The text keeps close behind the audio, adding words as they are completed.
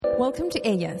Welcome to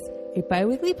Ellas, a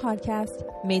bi-weekly podcast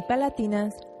made by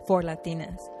Latinas for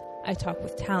Latinas. I talk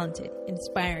with talented,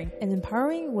 inspiring, and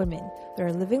empowering women that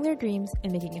are living their dreams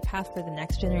and making a path for the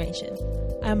next generation.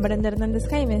 I'm Brenda Hernandez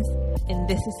Jaimes, and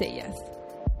this is Ellas.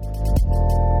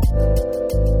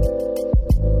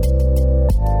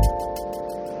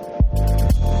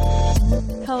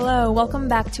 Hello, welcome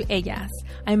back to Ellas.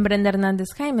 I'm Brenda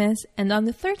Hernandez Jaimes, and on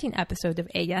the 13th episode of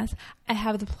Ellas, I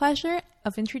have the pleasure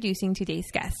of introducing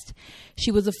today's guest. She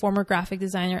was a former graphic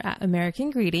designer at American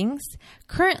Greetings,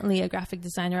 currently a graphic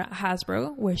designer at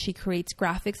Hasbro, where she creates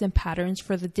graphics and patterns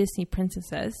for the Disney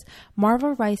princesses,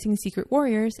 Marvel Rising Secret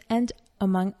Warriors, and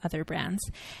among other brands.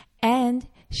 And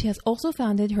she has also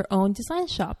founded her own design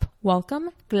shop. Welcome,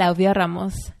 Claudia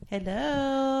Ramos.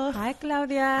 Hello. Hi,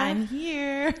 Claudia. I'm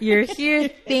here. You're here.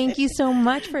 Thank you so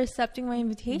much for accepting my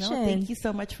invitation. No, thank you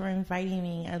so much for inviting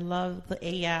me. I love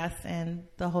the AS and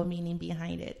the whole meaning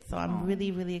behind it. So I'm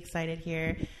really, really excited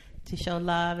here to show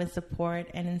love and support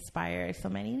and inspire so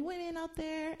many women out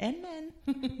there and men.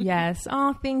 Yes.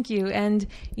 Oh, thank you. And,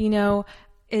 you know,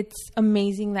 it's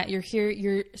amazing that you're here.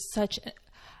 You're such...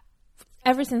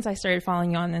 Ever since I started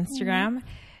following you on Instagram,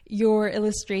 your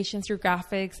illustrations, your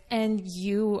graphics, and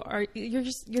you're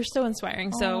so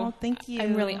inspiring. So thank you.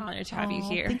 I'm really honored to have you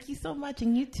here. Thank you so much.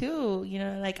 And you too. You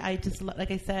know, like I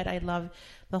said, I love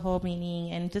the whole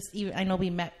meaning, and just even, I know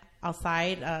we met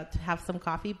outside to have some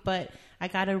coffee, but I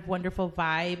got a wonderful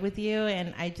vibe with you,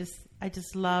 and I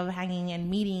just love hanging and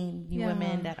meeting new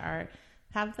women that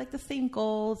have like the same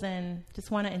goals and just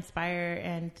want to inspire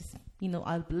and just, you know,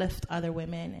 uplift other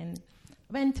women and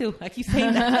men too. I keep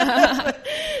saying that.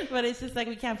 but it's just like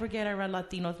we can't forget our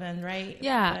Latinos men, right?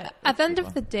 Yeah. At the end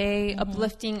of the day,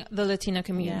 uplifting the Latino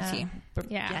community.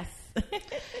 Yeah. Yes.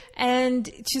 And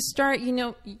to start, you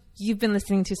know, you've been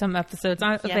listening to some episodes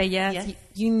of Ellas. Yes.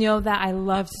 You know that I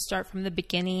love to start from the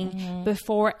beginning,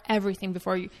 before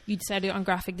you decided on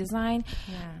graphic design.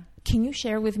 Yeah. Can you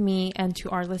share with me and to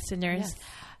our listeners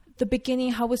the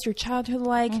beginning? How was your childhood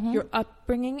like, your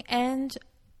upbringing, and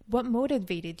what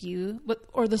motivated you,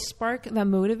 or the spark that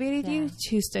motivated you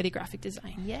to study graphic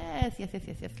design? Yes.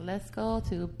 Let's go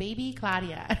to baby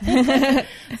Claudia.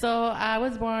 So I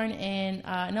was born in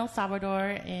El Salvador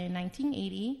in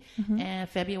 1980 in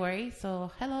February. So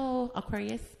hello,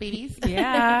 Aquarius babies.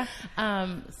 Yeah.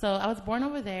 So I was born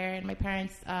over there, and my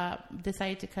parents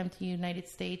decided to come to the United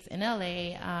States in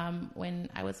LA when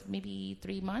I was maybe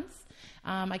 3 months.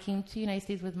 I came to the United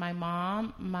States with my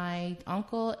mom, my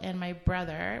uncle, and my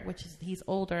brother, he's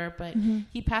older, but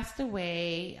he passed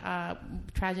away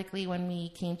tragically when we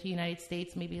came to the United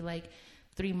States, maybe like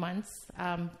 3 months,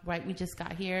 right? We just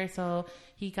got here. So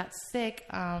he got sick.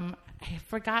 I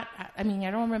forgot. I mean,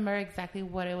 I don't remember exactly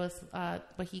what it was,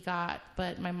 what he got,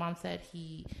 but my mom said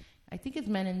I think it's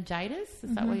meningitis.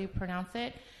 Is that what you pronounce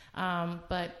it?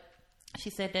 But she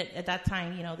said that at that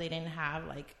time, you know, they didn't have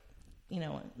like, you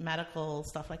know, medical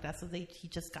stuff like that. So he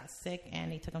just got sick,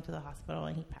 and they took him to the hospital,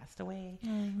 and he passed away.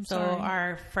 So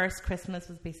our first Christmas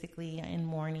was basically in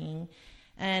mourning.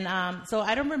 And so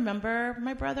I don't remember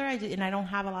my brother. I don't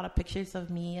have a lot of pictures of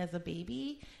me as a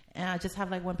baby. And I just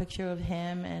have like one picture of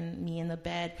him and me in the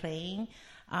bed playing.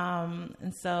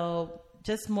 And so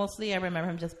just mostly I remember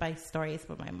him just by stories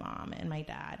from my mom and my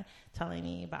dad telling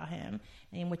me about him,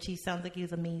 in which he sounds like he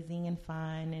was amazing and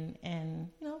fun and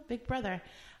you know, big brother.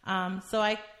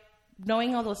 So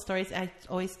knowing all those stories, I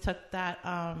always took that,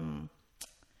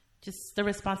 just the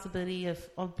responsibility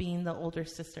of being the older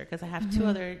sister, because I have two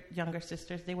other younger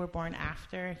sisters. They were born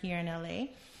after here in LA.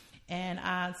 And,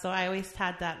 so I always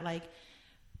had that, like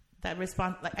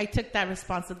I took that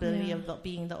responsibility of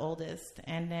being the oldest,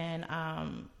 and then,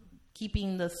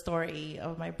 keeping the story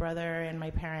of my brother and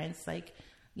my parents, like,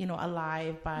 you know,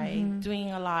 alive by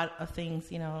doing a lot of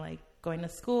things, you know, like going to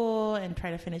school and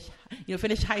trying to finish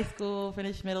high school,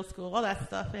 finish middle school, all that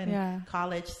stuff, and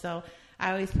college. So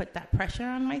I always put that pressure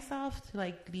on myself to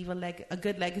like leave a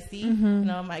good legacy. You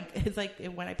know, it's like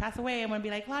when I pass away, I'm going to be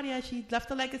like, Claudia, she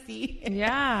left a legacy.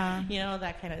 Yeah. You know,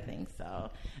 that kind of thing. So,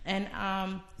 and,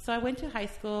 so I went to high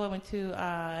school. I went to,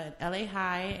 LA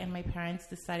High, and my parents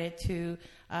decided to,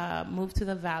 move to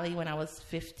the Valley when I was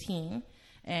 15.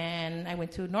 And I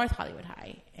went to North Hollywood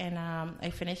High, and I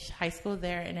finished high school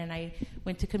there, and then I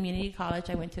went to community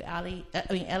college. I went to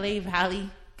LA Valley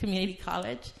Community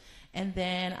College, and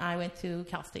then I went to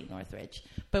Cal State Northridge.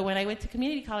 But when I went to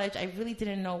community college, I really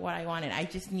didn't know what I wanted. I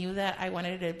just knew that I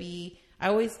wanted to be.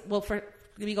 Let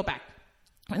me go back.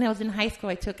 When I was in high school,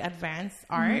 I took advanced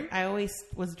art. I always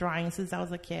was drawing since I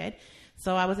was a kid,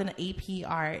 so I was in AP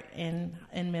art in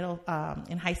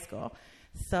high school.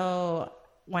 So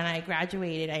when I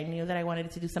graduated, I knew that I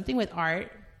wanted to do something with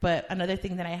art, But another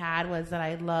thing that I had was that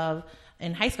I love,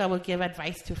 in high school, I would give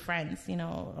advice to friends,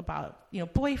 about,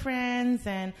 boyfriends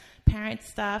and parent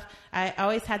stuff. I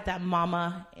always had that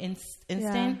mama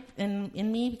instinct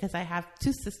in me because I have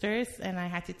 2 sisters and I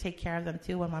had to take care of them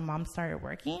too when my mom started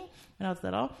working when I was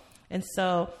little. And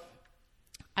so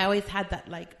I always had that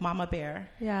like mama bear,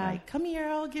 like, come here,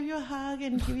 I'll give you a hug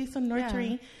and give you some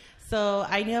nurturing. So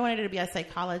I knew I wanted to be a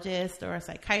psychologist or a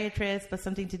psychiatrist, but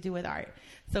something to do with art.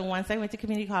 So once I went to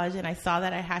community college and I saw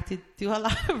that I had to do a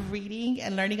lot of reading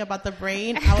and learning about the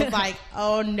brain, I was like,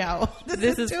 oh no,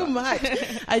 this is too much.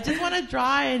 I just want to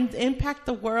draw and impact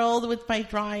the world with my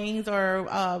drawings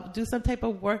or do some type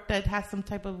of work that has some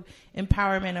type of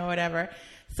empowerment or whatever.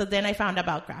 So then I found out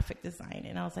about graphic design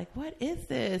and I was like, what is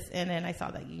this? And then I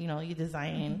saw that, you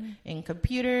design in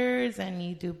computers and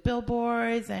you do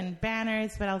billboards and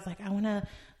banners, but I was like, I want to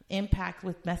impact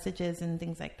with messages and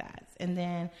things like that. And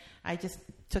then I just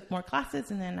took more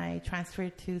classes and then I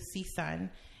transferred to CSUN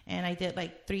and I did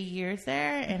like 3 years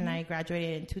there and I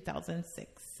graduated in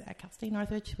 2006 at Cal State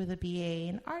Northridge with a BA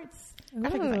in arts.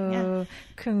 Graphic design,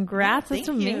 Congrats. That's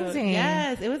amazing.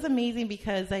 Yes, it was amazing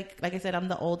because like I said, I'm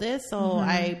the oldest. So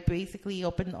I basically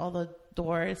opened all the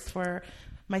doors for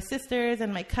my sisters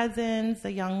and my cousins,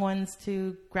 the young ones,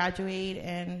 to graduate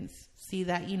and see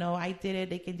that, I did it,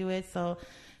 they can do it. So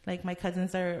like my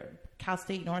cousins are Cal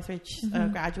State Northridge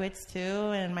graduates too.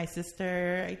 And my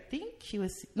sister, I think she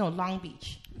was, Long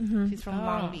Beach. She's from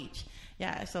Long Beach.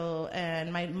 Yeah. So,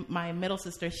 and my middle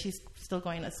sister, she's still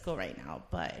going to school right now,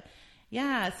 but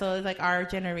yeah. So it's like our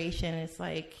generation is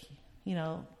like,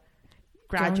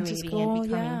 graduating and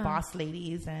becoming boss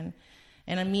ladies and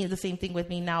I mean, the same thing with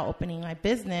me now opening my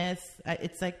business.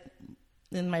 It's like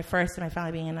in my first and my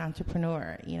family being an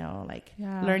entrepreneur,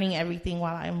 learning everything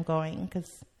while I'm going, because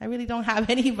I really don't have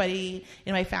anybody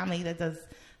in my family that does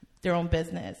their own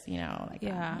business,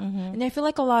 And I feel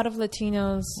like a lot of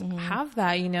Latinos have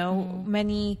that,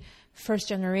 many first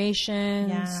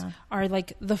generations are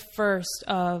like the first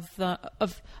of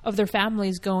their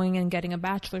families going and getting a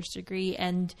bachelor's degree,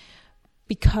 and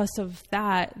because of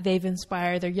that, they've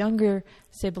inspired their younger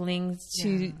siblings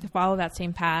to follow that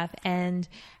same path. And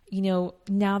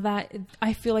now that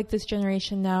I feel like this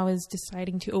generation now is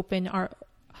deciding to open our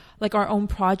own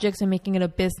projects and making it a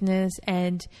business.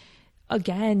 And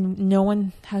again, no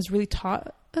one has really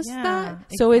taught us that.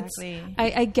 Exactly. So it's,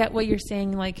 I get what you're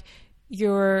saying. Like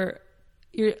you're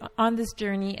on this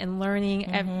journey and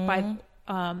learning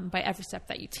by every step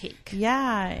that you take.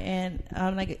 Yeah. And,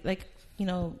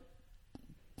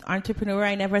 entrepreneur,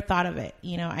 I never thought of it.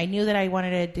 I knew that I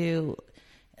wanted to do,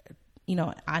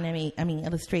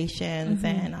 illustrations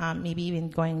and maybe even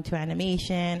going to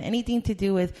animation, anything to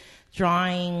do with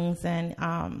drawings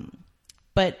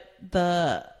but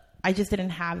I just didn't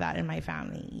have that in my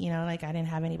family, I didn't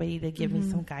have anybody to give me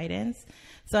some guidance.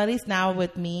 So at least now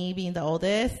with me being the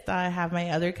oldest, I have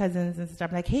my other cousins and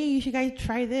stuff like, hey, you should guys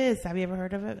try this. Have you ever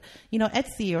heard of it?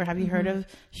 Etsy, or have you heard of,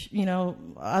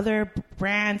 other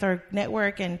brands or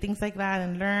network and things like that,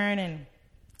 and learn and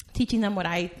teaching them what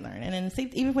I learned. And then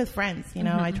even with friends,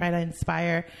 I try to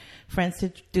inspire friends to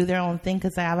do their own thing,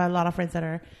 because I have a lot of friends that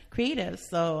are creative.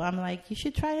 So I'm like, you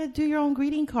should try to do your own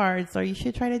greeting cards, or you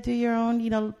should try to do your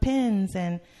own, pins.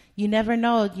 And you never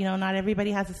know, not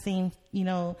everybody has the same,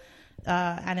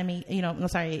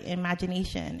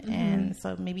 imagination. And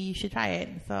so maybe you should try it.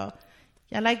 So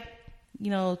I like,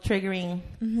 triggering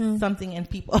something in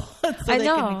people. So I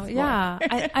know. Yeah.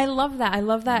 I love that. I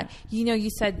love that. You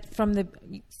said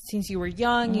since you were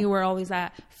young, you were always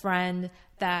that friend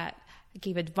that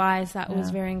gave advice that was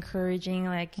very encouraging,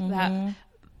 like that,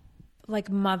 like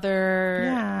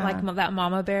mother, like that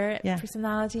mama bear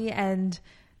personality. And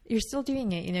you're still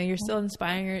doing it, you're still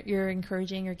inspiring, you're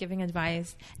encouraging, you're giving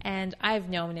advice. And I've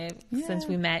known it since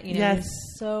we met, you're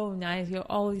so nice. You're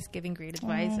always giving great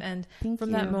advice. And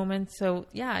from that moment, so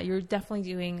you're definitely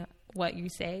doing what you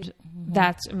say.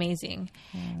 That's amazing.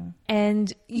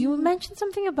 And you mentioned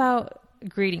something about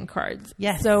greeting cards.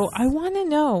 Yes. So I want to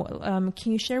know,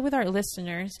 can you share with our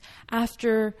listeners,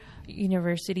 after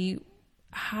university,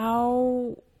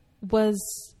 how was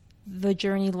the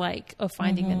journey like of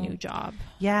finding a new job?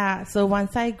 Yeah. So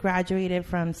once I graduated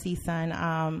from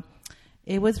CSUN,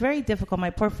 it was very difficult.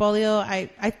 My portfolio,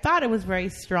 I thought it was very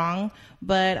strong,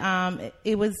 but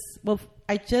it was,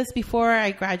 before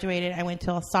I graduated, I went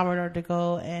to El Salvador to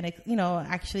go and,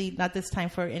 actually not this time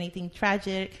for anything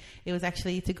tragic. It was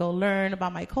actually to go learn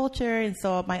about my culture. And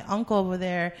so my uncle over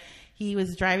there, he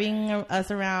was driving us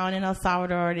around in El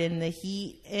Salvador in the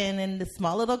heat and in the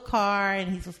small little car,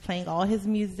 and he was playing all his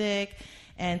music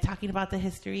and talking about the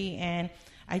history. And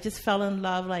I just fell in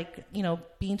love, like, you know,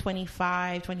 being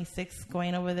 25, 26,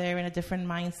 going over there in a different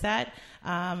mindset,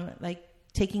 like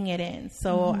taking it in.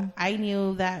 So I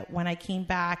knew that when I came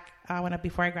back,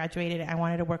 before I graduated, I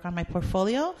wanted to work on my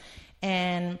portfolio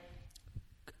and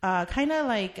kind of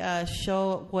like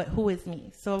show who is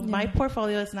me. So my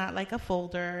portfolio is not like a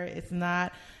folder. It's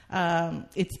not.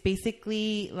 It's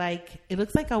basically like, it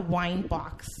looks like a wine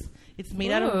box. It's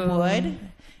made out of wood,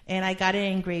 and I got it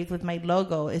engraved with my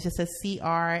logo. It just says CR,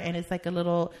 and it's like a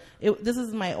little. This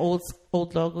is my old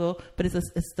logo, but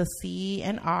it's the C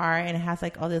and R, and it has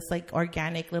like all this like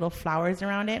organic little flowers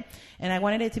around it. And I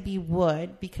wanted it to be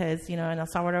wood because, you know, in El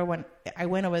Salvador, when I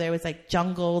went over there, it was like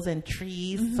jungles and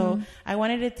trees. So I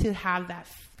wanted it to have that,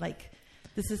 like,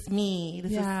 this is me.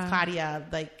 This is Claudia.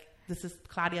 Like, this is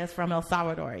Claudia's from El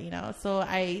Salvador, you know. So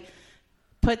I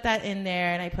put that in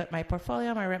there, and I put my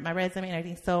portfolio, my resume, and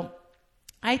everything. So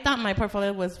I thought my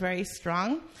portfolio was very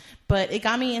strong, but it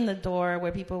got me in the door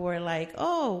where people were like,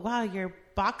 "Oh, wow, your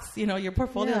box, you know, your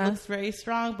portfolio looks very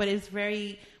strong, but it's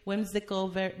very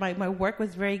whimsical." My work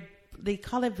was very, they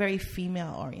call it very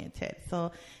female oriented.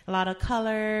 So a lot of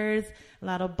colors, a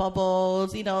lot of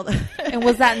bubbles, you know. And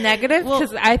was that negative?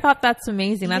 Because I thought that's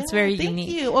amazing. That's very unique.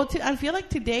 Thank you. Well, I feel like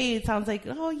today it sounds like,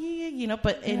 oh yeah, you know,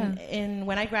 but in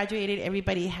when I graduated,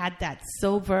 everybody had that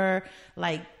silver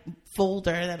like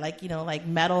folder, that like, you know, like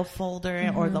metal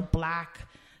folder or the black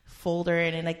folder,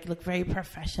 and it like looked very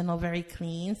professional, very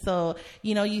clean. So,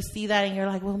 you know, you see that and you're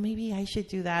like, well, maybe I should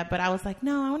do that. But I was like,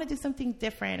 no, I want to do something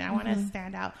different. I want to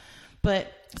stand out.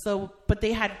 But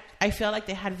I felt like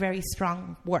they had very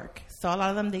strong work. So a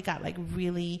lot of them, they got like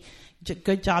really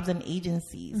good jobs in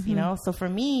agencies, you know? So for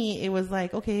me, it was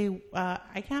like, okay,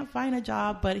 I can't find a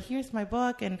job, but here's my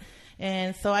book.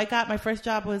 And so my first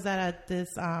job was at this,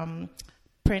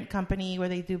 print company where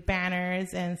they do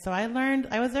banners. And so I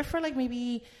was there for like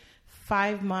maybe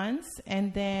 5 months,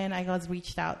 and then I was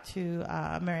reached out to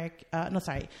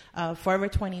Forever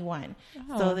 21.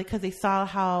 Oh. So because they saw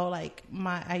how like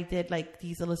I did like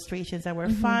these illustrations that were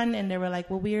fun, and they were like,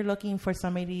 well, we're looking for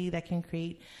somebody that can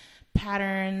create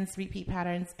patterns, repeat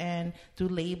patterns, and do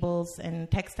labels and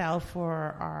textile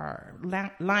for our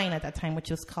line at that time, which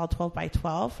was called 12 by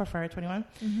 12 for Forever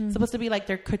 21. Supposed to be like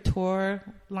their couture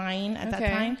line at that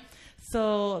time.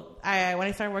 So when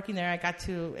I started working there, I got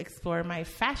to explore my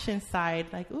fashion side,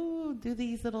 like, ooh, do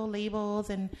these little labels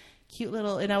and cute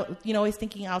little, and I, you know, always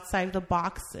thinking outside the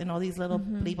box and all these little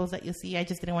labels that you see. I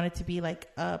just didn't want it to be like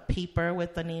a paper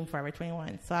with the name Forever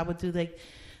 21. So I would do like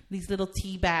these little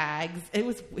tea bags. It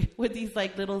was with these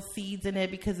like little seeds in it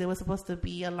because it was supposed to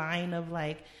be a line of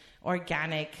like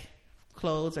organic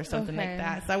clothes or something like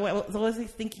that. So I was always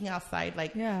thinking outside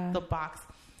like the box.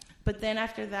 But then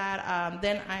after that,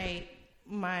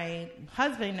 my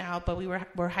husband now, but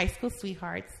we're high school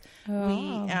sweethearts. Oh.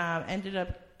 We ended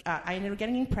up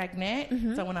getting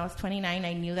pregnant. So when I was 29,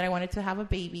 I knew that I wanted to have a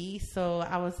baby. So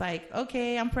I was like,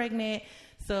 okay, I'm pregnant.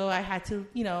 So I had to,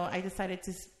 you know, I decided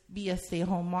to be a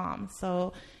stay-at-home mom.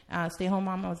 So stay-at-home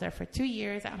mom, I was there for 2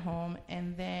 years at home.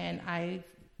 And then I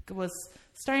was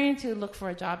starting to look for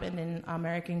a job, and then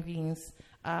American Greens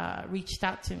reached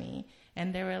out to me.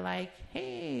 And they were like,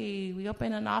 hey, we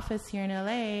opened an office here in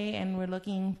LA, and we're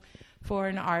looking for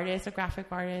an artist, a graphic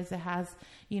artist that has,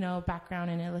 you know, background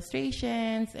in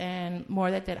illustrations, and more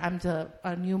that I'm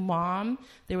a new mom.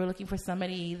 They were looking for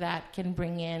somebody that can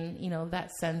bring in, you know,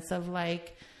 that sense of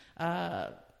like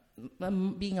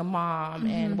being a mom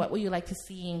and what would you like to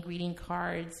see in greeting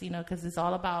cards, you know, because it's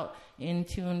all about in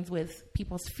tune with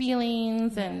people's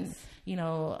feelings. And you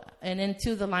know, and then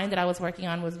too, the line that I was working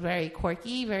on was very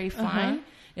quirky, very fun,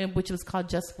 which was called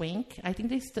Just Wink. I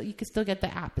think you can still get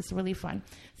the app. It's really fun.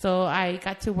 So I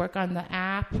got to work on the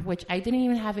app, which I didn't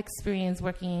even have experience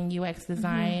working in UX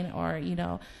design or, you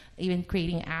know, even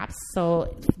creating apps.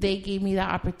 So they gave me the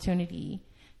opportunity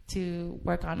to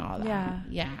work on all that.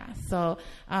 Yeah. So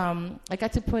I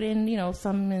got to put in, you know,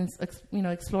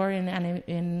 explore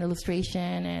in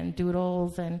illustration and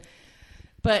doodles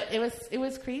but it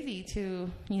was crazy to,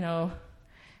 you know,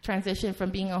 transition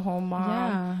from being a home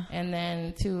mom and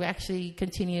then to actually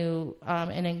continue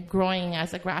and then growing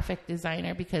as a graphic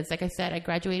designer, because like I said, I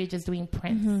graduated just doing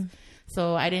prints.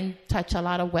 So I didn't touch a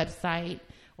lot of website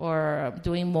or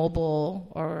doing mobile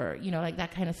or, you know, like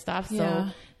that kind of stuff. So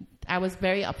I was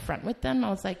very upfront with them. I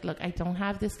was like, look, I don't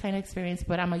have this kind of experience,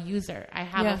 but I'm a user. I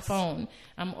have a phone.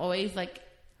 I'm always like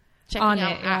checking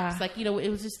out apps. Like, you know, it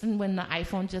was just when the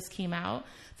iPhone just came out.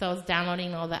 So I was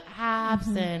downloading all the apps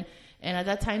and at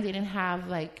that time they didn't have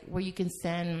like where you can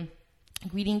send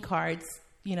greeting cards,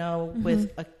 you know, with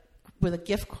with a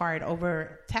gift card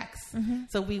over text.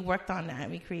 So we worked on that.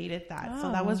 We created that.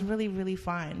 So that was really, really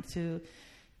fun to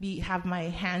have my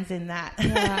hands in that.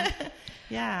 Yeah.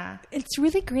 Yeah. It's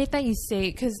really great that you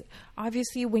say, because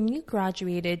obviously when you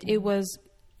graduated, it was,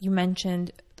 you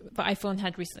mentioned the iPhone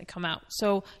had recently come out.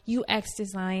 So UX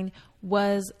design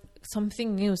was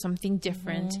something new, something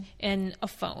different in a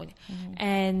phone.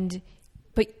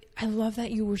 But I love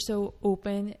that you were so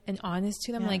open and honest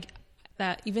to them. Like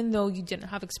that, even though you didn't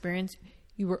have experience,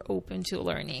 you were open to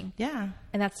learning. Yeah.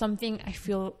 And that's something I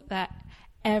feel that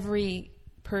every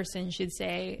person should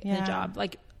say in a job,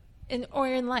 like or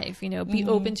in life, you know, be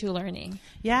open to learning.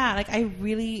 Yeah. Like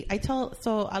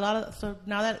so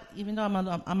now that, even though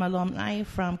I'm alumni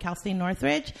from Cal State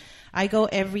Northridge, I go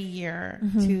every year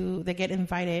they get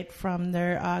invited from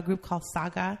their group called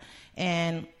Saga,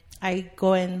 and I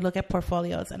go and look at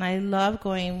portfolios, and I love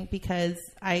going because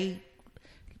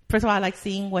first of all, I like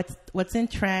seeing what's in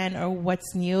trend or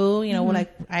what's new. You know,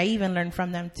 like I even learn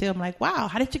from them too. I'm like, wow,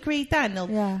 how did you create that? And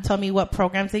they'll tell me what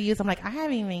programs they use. I'm like, I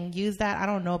haven't even used that. I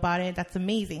don't know about it. That's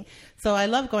amazing. So I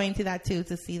love going to that too,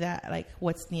 to see that, like,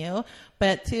 what's new.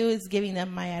 But two is giving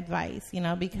them my advice, you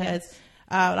know, because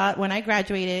when I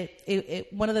graduated,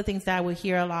 one of the things that I would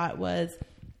hear a lot was,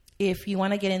 if you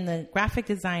want to get in the graphic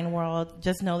design world,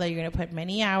 just know that you're going to put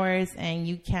many hours, and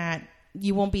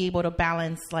you won't be able to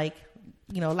balance, like,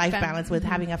 you know, life balance with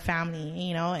having a family,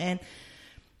 you know. And,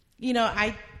 you know,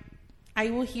 I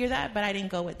will hear that, but I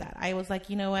didn't go with that. I was like,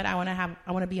 you know what, I want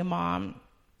to be a mom,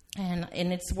 and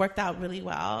it's worked out really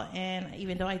well. And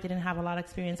even though I didn't have a lot of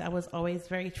experience, I was always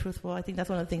very truthful. I think that's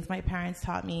one of the things my parents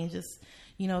taught me, just,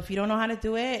 you know, if you don't know how to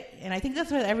do it, and I think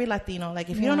that's with every Latino, like,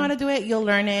 if you don't know how to do it, you'll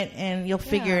learn it and you'll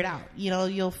figure it out. You know,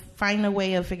 you'll find a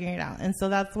way of figuring it out. And so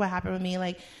that's what happened with me.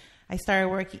 Like, I started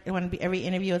working, every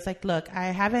interview, it's like, look,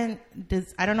 I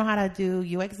don't know how to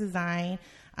do UX design.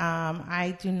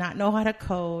 I do not know how to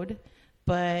code,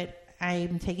 but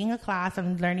I'm taking a class.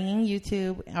 I'm learning in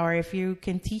YouTube. Or if you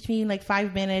can teach me like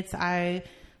 5 minutes, I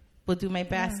will do my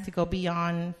best to go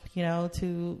beyond, you know,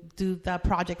 to do the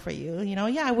project for you. You know,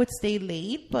 I would stay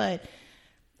late, but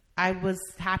I was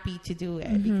happy to do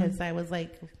it because I was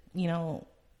like, you know,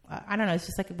 I don't know. It's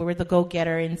just like we're the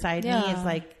go-getter inside me. It's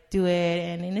like, do it.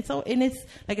 And it's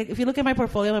like, if you look at my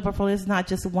portfolio is not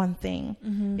just one thing.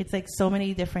 It's like so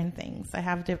many different things.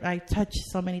 I touch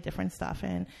so many different stuff,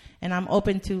 and I'm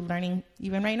open to learning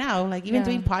even right now. Like, even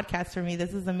doing podcasts for me,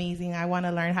 this is amazing. I want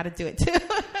to learn how to do it too.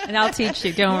 And I'll teach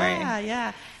you. Don't worry.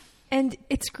 Yeah. And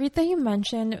it's great that you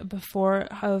mentioned before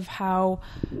of how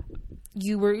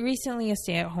you were recently a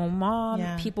stay-at-home mom.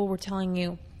 Yeah. People were telling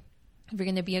you, if you're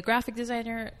going to be a graphic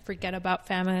designer, forget about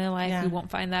family life. Yeah. You won't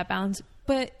find that balance.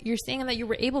 But you're saying that you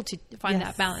were able to find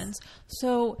that balance.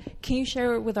 So can you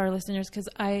share with our listeners? Because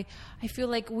I feel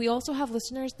like we also have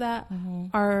listeners that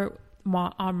are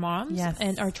moms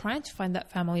and are trying to find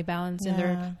that family balance in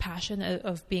their passion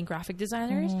of being graphic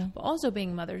designers, but also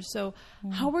being mothers. So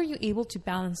how were you able to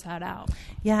balance that out?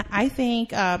 Yeah, I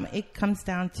think it comes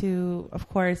down to, of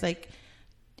course, like,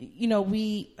 you know,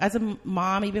 we, as a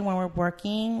mom, even when we're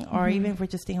working or even if we're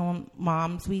just stay-home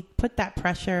moms, we put that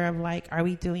pressure of like, are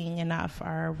we doing enough?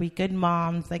 Are we good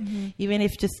moms? Like, even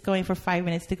if just going for 5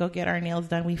 minutes to go get our nails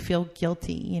done, we feel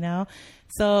guilty, you know?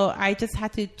 So I just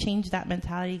had to change that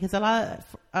mentality, because a lot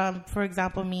of, for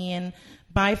example, me and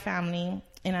my family,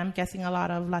 and I'm guessing a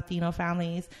lot of Latino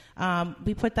families,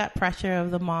 we put that pressure of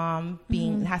the mom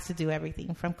has to do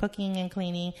everything from cooking and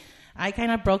cleaning. I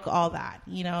kind of broke all that,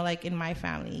 you know, like in my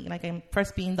family, like I'm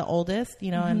first being the oldest,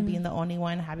 you know, and being the only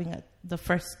one having the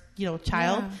first, you know,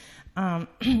 child. I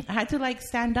had to like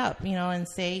stand up, you know, and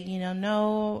say, you know,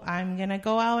 no, I'm going to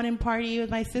go out and party with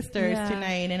my sisters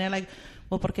tonight. And they're like,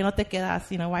 well, ¿por qué no te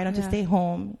quedas? You know, why don't you stay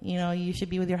home? You know, you should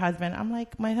be with your husband. I'm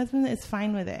like, my husband is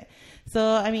fine with it.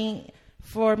 So, I mean,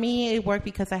 for me, it worked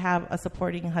because I have a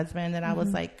supporting husband, and I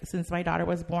was like, since my daughter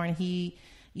was born, he,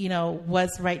 you know,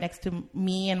 was right next to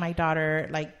me and my daughter,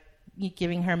 like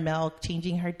giving her milk,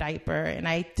 changing her diaper. And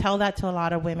I tell that to a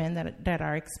lot of women that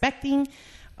are expecting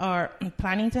or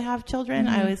planning to have children.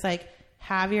 I always like,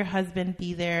 have your husband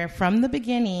be there from the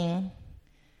beginning,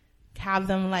 have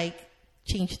them like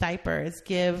change diapers,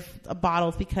 give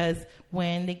bottles, because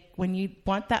when you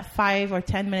want that 5 or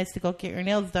 10 minutes to go get your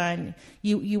nails done,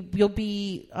 you'll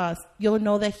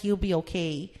know that he'll be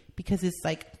okay, because it's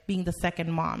like being the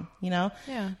second mom, you know?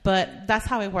 Yeah. But that's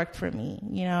how it worked for me,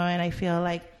 you know? And I feel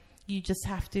like you just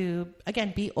have to,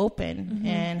 again, be open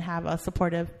and have a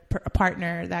supportive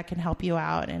partner that can help you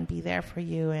out and be there for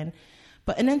you. And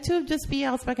then too, just be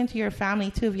outspoken to your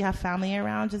family too. If you have family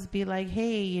around, just be like,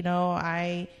 hey, you know,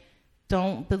 I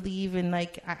don't believe in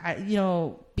like,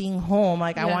 being home.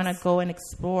 Like I want to go and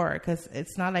explore, because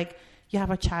it's not like you have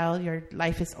a child, your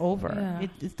life is over. Yeah.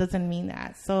 It doesn't mean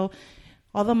that. So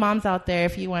all the moms out there,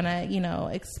 if you want to,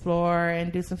 explore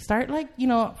and do some, start like,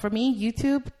 for me,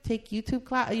 YouTube, take YouTube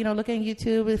class, look at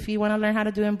YouTube. If you want to learn how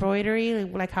to do embroidery,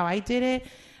 like how I did it,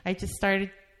 I just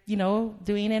started,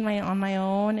 doing it on my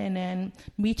own, and then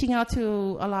reaching out to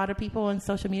a lot of people on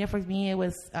social media. For me, it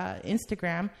was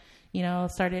Instagram.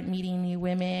 Started meeting new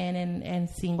women and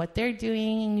seeing what they're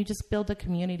doing, and you just build a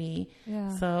community.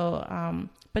 Yeah. So,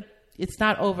 but it's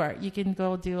not over. You can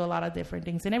go do a lot of different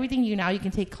things, and everything you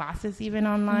can take classes even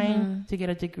online to get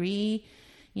a degree,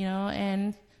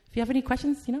 and if you have any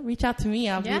questions, reach out to me.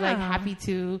 I'll be like happy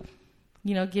to,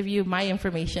 give you my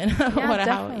information.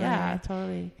 Yeah,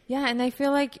 Totally. Yeah. And I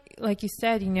feel like you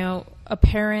said,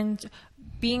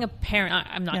 being a parent,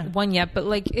 I'm not one yet, but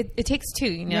like it takes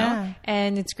two,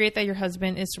 and it's great that your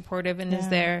husband is supportive and is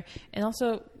there, and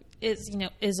also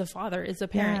is a father, is a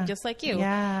parent, just like you.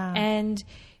 Yeah. And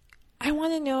I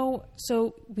want to know,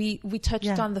 so we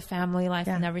touched on the family life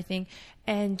and everything.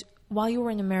 And while you were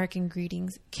in American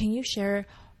Greetings, can you share,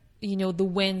 the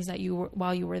wins that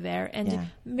while you were there, and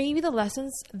maybe the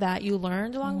lessons that you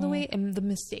learned along the way, and the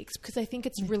mistakes, because I think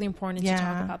it's really important to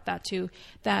talk about that too,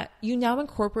 that you now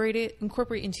incorporate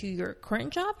into your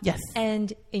current job,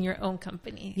 and in your own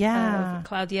company,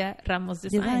 Claudia Ramos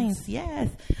Designs. Yes.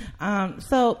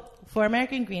 So for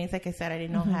American Greetings, like I said, I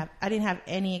didn't have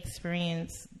any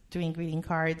experience doing greeting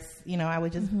cards. I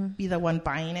would just be the one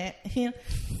buying it.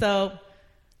 So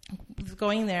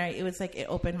going there, it was like it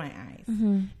opened my eyes,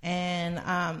 and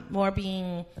more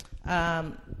being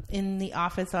in the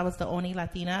office, I was the only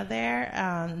Latina there.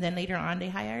 Then later on, they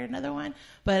hired another one,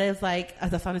 but it's like,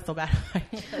 that sounded so bad.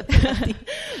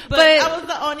 but I was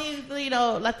the only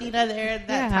Latina there at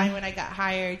that time when I got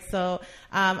hired. So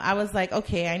I was like,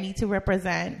 okay, I need to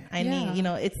represent. I need,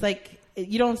 it's like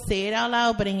you don't say it out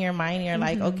loud, but in your mind, you're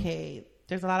like, okay,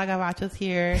 there's a lot of gabachos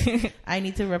here. I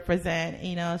need to represent,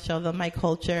 show them my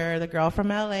culture, the girl from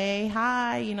LA.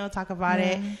 Hi, talk about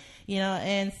it,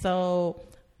 and so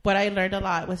what I learned a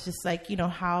lot was just like,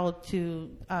 how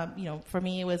to, for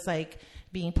me, it was like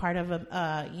being part of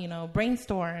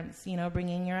brainstorms,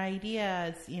 bringing your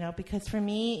ideas, because for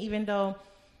me, even though,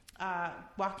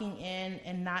 walking in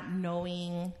and not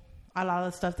knowing a lot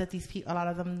of the stuff that a lot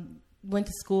of them went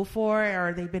to school for,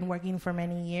 or they've been working for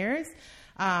many years,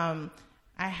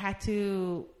 I had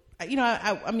to,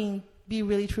 be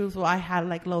really truthful. I had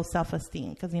like low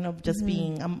self-esteem because, just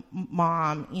being a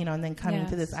mom, and then coming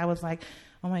to this, I was like,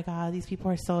 oh my God, these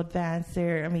people are so advanced.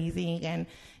 They're amazing. And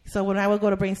so when I would go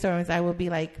to brainstorms, I would be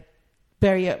like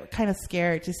very kind of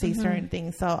scared to say certain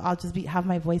things. So I'll just have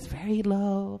my voice very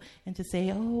low and to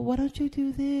say, oh, why don't you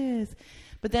do this?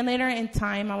 But then later in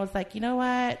time, I was like, you know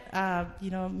what?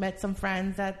 Met some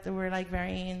friends that were like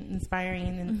very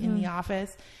inspiring in the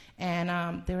office.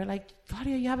 And they were like,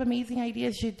 Claudia, you have amazing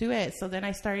ideas. You should do it. So then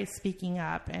I started speaking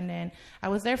up. And then I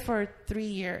was there for 3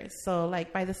 years. So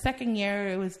like by the second year,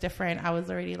 it was different. I was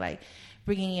already like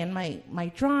bringing in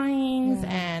my drawings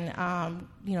and,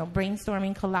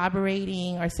 brainstorming,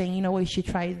 collaborating, or saying, we should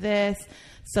try this.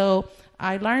 So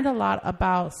I learned a lot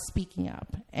about speaking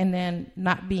up and then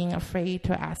not being afraid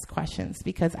to ask questions,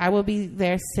 because I will be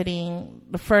there sitting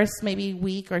the first maybe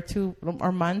week or 2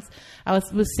 or months. I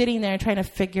was sitting there trying to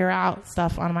figure out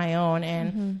stuff on my own,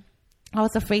 and I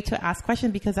was afraid to ask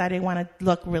questions because I didn't want to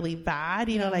look really bad,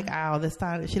 like, oh, this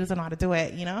time she doesn't know how to do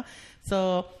it,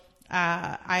 So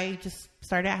I just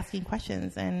started asking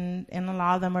questions, and a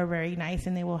lot of them are very nice,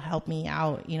 and they will help me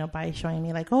out, by showing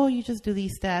me like, oh, you just do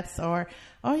these steps, or,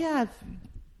 oh yeah,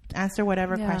 answer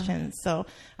whatever questions. So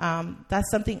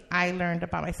that's something I learned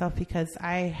about myself, because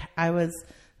I was,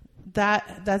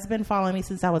 that's been following me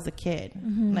since I was a kid,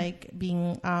 like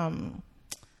being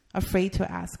afraid to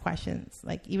ask questions.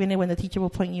 Like even when the teacher will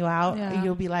point you out,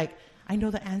 you'll be like, I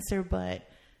know the answer, but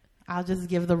I'll just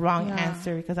give the wrong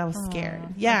answer because I was scared.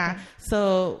 Okay.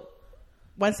 So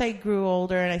once I grew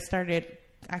older and I started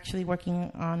actually working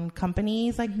on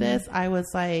companies like this, I was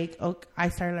like, I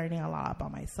started learning a lot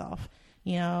about myself,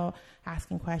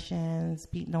 asking questions,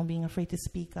 don't being afraid to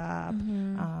speak up,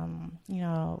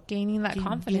 gaining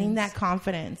that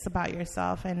confidence about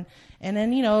yourself. And then,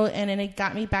 and then it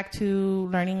got me back to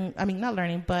not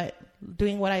learning, but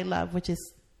doing what I love, which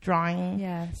is drawing,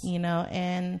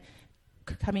 and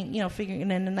coming, figuring,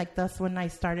 and then like that's when I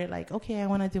started like, okay, I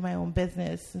want to do my own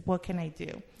business. What can I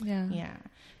do? Yeah.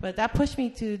 But that pushed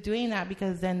me to doing that,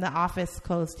 because then the office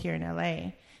closed here in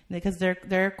LA, because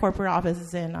their corporate office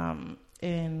is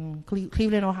in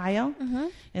Cleveland, Ohio.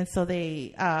 And so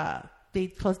they they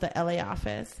closed the LA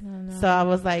office. Oh, no. So I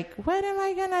was like, what am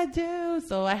I going to do?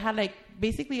 So I had like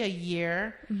basically a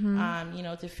year,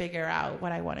 to figure out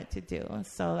what I wanted to do.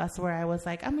 So that's where I was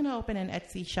like, I'm going to open an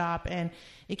Etsy shop. And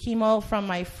it came out from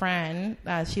my friend.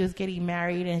 She was getting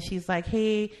married and she's like,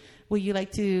 hey, would you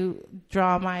like to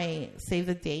draw my save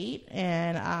the date?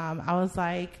 And I was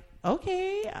like,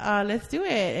 okay, let's do it.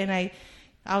 And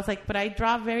I was like, but I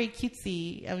draw very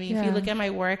cutesy. I mean, if you look at my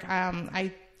work,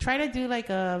 I try to do like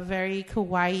a very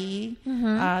kawaii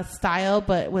style,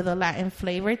 but with a Latin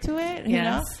flavor to it, you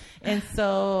know? And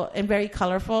very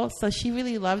colorful. So she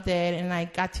really loved it. And I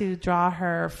got to draw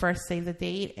her first save the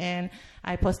date. And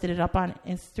I posted it up on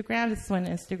Instagram. This is when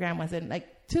Instagram wasn't like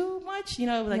too much,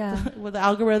 with the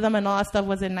algorithm and all that stuff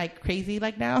wasn't like crazy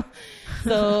like now.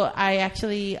 So I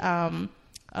actually,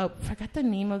 forgot the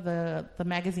name of the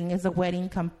magazine. It's a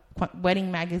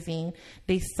wedding magazine.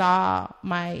 They saw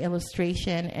my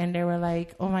illustration and they were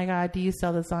like, oh my God, do you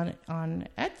sell this on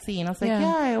Etsy? And I was like,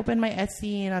 yeah, I opened my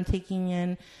Etsy and I'm taking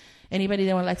in anybody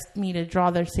that would like me to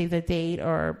draw their save the date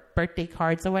or birthday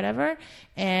cards or whatever.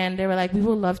 And they were like, we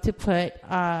would love to put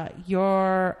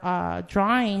your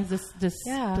drawings, this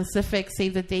specific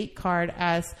save the date card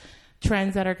as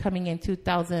trends that are coming in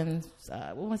 2000,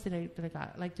 what was it that I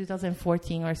got? Like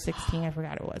 2014 or 16, I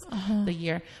forgot it was the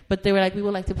year. But they were like, we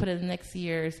would like to put it in next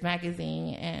year's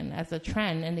magazine and as a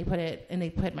trend. And they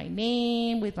put my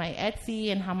name with my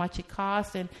Etsy and how much it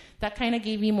cost. And that kind of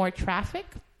gave me more traffic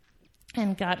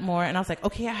and got more. And I was like,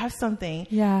 okay, I have something.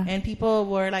 Yeah. And people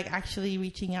were like actually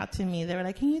reaching out to me. They were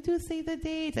like, can you do save the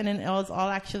dates? And then it was all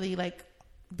actually like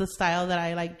the style that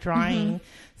I like drawing.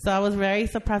 So I was very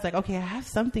surprised, like, okay, I have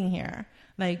something here.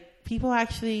 Like people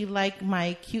actually like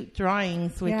my cute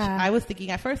drawings, which I was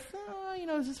thinking at first,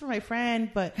 it's just for my friend,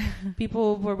 but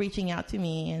people were reaching out to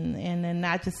me and then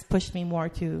that just pushed me more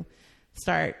to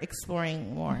start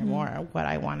exploring more and more what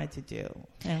I wanted to do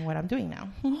and what I'm doing now.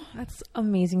 Oh, that's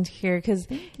amazing to hear because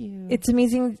it's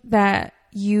amazing that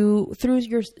you, through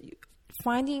your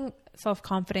finding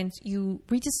self-confidence, you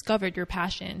rediscovered your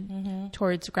passion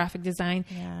towards graphic design.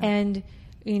 Yeah. And,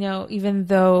 even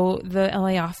though the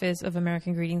LA office of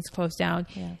American Greetings closed down,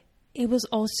 it was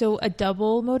also a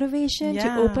double motivation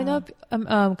to open up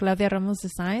Claudia Ramos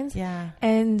Designs. Yeah.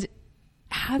 And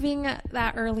having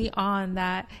that early on,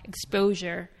 that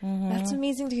exposure, that's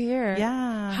amazing to hear.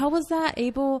 Yeah. How was that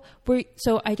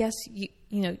so I guess,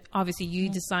 obviously you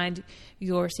designed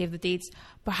your save the dates,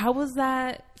 but how was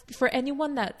that for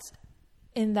anyone that's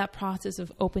in that process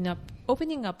of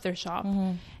opening up their shop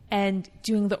and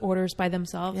doing the orders by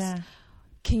themselves? Yeah.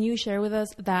 Can you share with us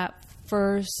that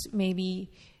first maybe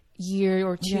year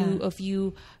or two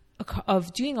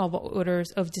of doing all the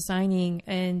orders, of designing,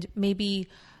 and maybe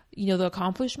the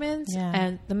accomplishments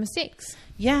and the mistakes?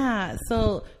 Yeah.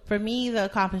 So for me, the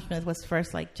accomplishment was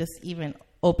first like just even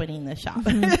opening the shop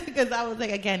because I was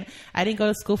like, again, I didn't go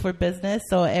to school for business.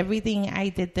 So everything I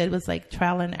did was like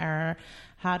trial and error.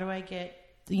 How do I get,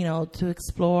 to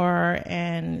explore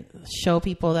and show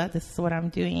people that this is what I'm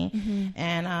doing?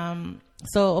 And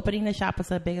so opening the shop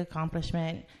was a big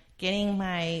accomplishment. Getting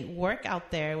my work out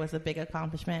there was a big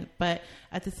accomplishment. But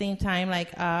at the same time,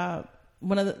 like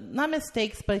one of the, not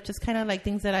mistakes, but just kind of like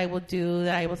things that I will do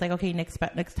that I was like, okay, next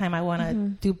time I want to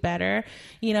do better.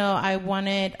 I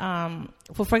wanted,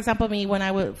 for example, me, when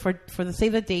I would, for the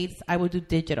save the dates, I would do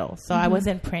digital. So I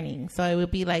wasn't printing. So it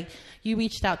would be like, you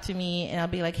reached out to me and I'll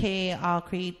be like, hey, I'll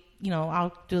create,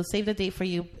 I'll do save the date for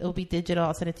you. It'll be digital.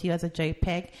 I'll send it to you as a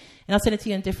JPEG and I'll send it to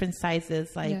you in different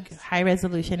sizes, like high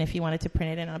resolution if you wanted to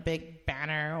print it in a big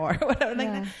banner or whatever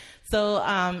like that.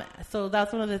 So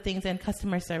that's one of the things, and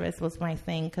customer service was my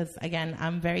thing because, again,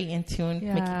 I'm very in tune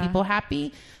making people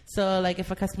happy. So, like,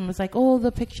 if a customer was like, oh,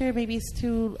 the picture maybe is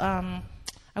too,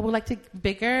 I would like to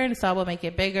bigger, and so I will make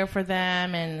it bigger for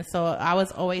them. And so I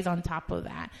was always on top of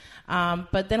that.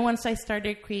 But then once I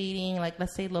started creating, like,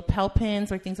 let's say lapel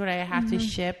pins or things where I have to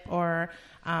ship or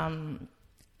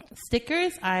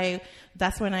stickers,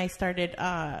 that's when I started,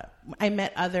 I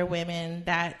met other women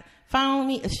that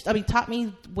taught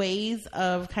me ways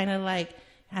of kind of like,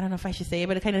 I don't know if I should say it,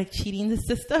 but kind of like cheating the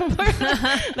system,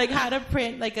 like how to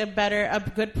print like a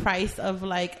good price of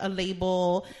like a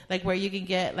label, like where you can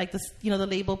get like this, the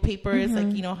label papers, like,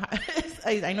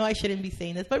 I know I shouldn't be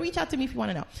saying this, but reach out to me if you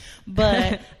want to know.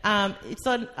 But,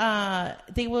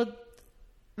 they would,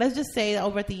 let's just say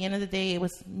over at the end of the day, it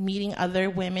was meeting other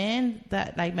women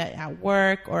that I met at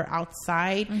work or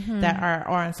outside that are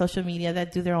on social media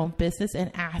that do their own business and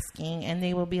asking, and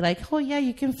they will be like, oh yeah,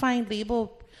 you can find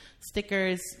label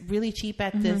stickers really cheap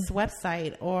at this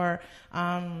website, or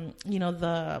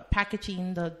the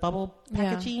packaging, the bubble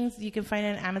packagings you can find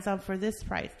on Amazon for this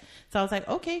price. So I was like,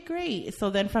 okay, great. So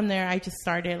then from there I just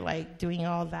started like doing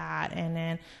all that, and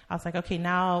then I was like, okay,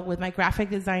 now with my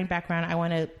graphic design background, I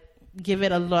want to give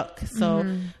it a look.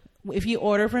 So if you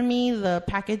order from me, the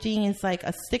packaging is like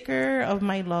a sticker of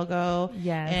my logo.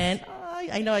 Yes. And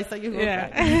I know I saw you.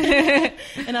 Yeah.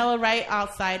 And I will write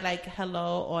outside like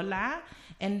hello, hola.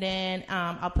 And then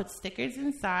I'll put stickers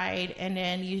inside, and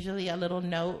then usually a little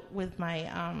note with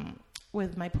my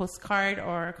postcard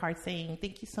or a card saying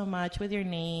thank you so much with your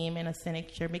name and a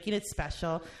signature, making it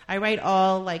special. I write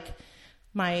all like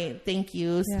my thank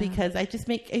yous because I just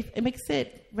it makes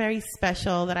it very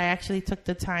special that I actually took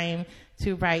the time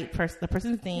to write the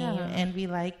person's name and be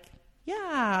like,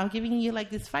 I'm giving you like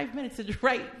this 5 minutes to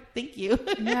write thank you.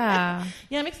 Yeah,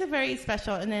 it makes it very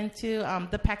special. And then too,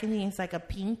 the packaging is like a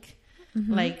pink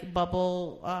like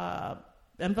bubble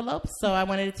envelope, so I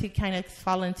wanted it to kind of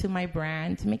fall into my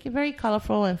brand to make it very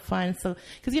colorful and fun. So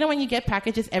because when you get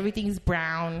packages, everything's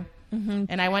brown,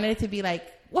 and I wanted it to be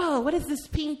like, whoa, what is this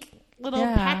pink little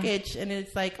package? And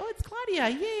it's like, oh, it's Claudia,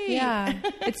 yay.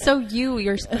 It's so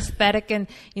your aesthetic and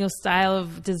style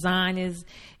of design is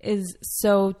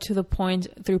so to the point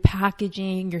through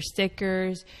packaging, your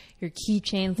stickers, your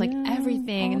keychains, like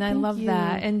everything. And I love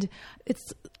that. And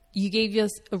you gave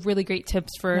us a really great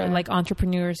tips for like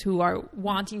entrepreneurs who are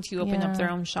wanting to open up their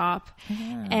own shop.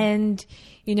 And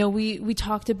we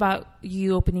talked about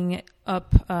you opening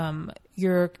up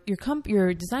your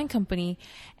design company,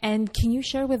 and can you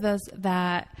share with us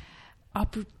that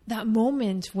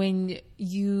moment when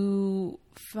you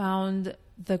found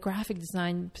the graphic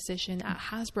design position at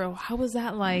Hasbro? How was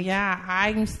that like?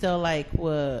 I'm still like,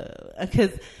 whoa,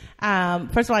 because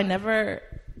first of all, I never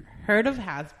heard of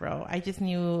Hasbro. I just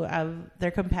knew of their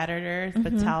competitors,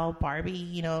 Mattel,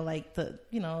 Barbie,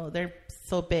 they're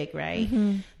so big, right?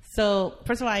 So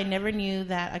first of all, I never knew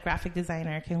that a graphic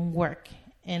designer can work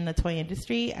in the toy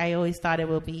industry. I always thought it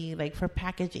would be like for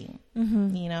packaging,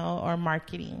 or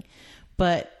marketing.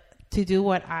 But to do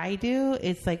what I do,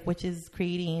 it's like, which is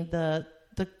creating the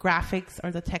graphics or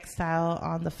the textile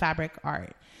on the fabric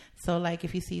art. So like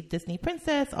if you see Disney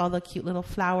Princess, all the cute little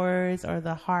flowers or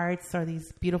the hearts or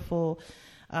these beautiful,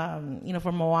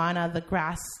 for Moana, the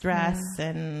grass dress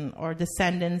or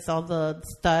Descendants, all the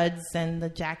studs and the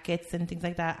jackets and things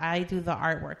like that. I do the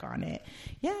artwork on it.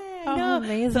 Yeah, I know.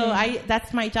 Amazing. So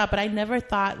that's my job. But I never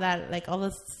thought that like all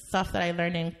the stuff that I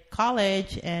learned in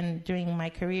college and during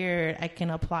my career, I can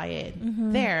apply it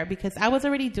there, because I was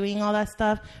already doing all that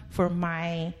stuff for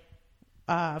my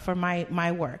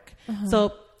work.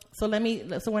 So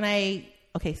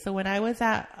when I was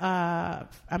at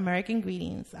American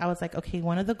Greetings, I was like, okay,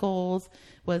 one of the goals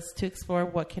was to explore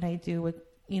what can I do with,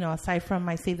 aside from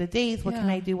my Save the Days, what can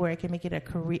I do where I can make it a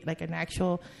career, like an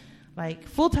actual, like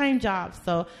full-time job.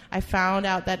 So I found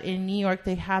out that in New York,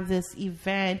 they have this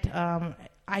event.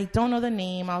 I don't know the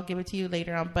name. I'll give it to you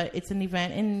later on, but it's an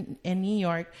event in New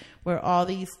York where all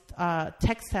these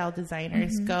textile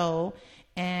designers go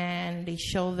and they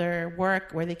show their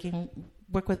work, where they can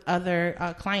work with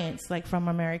other clients, like from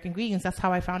American Greetings. That's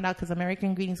how I found out, because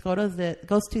American Greetings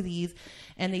goes to these,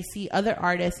 and they see other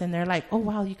artists, and they're like, oh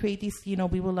wow, you create these, we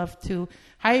would love to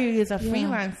hire you as a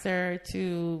freelancer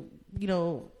to,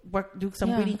 do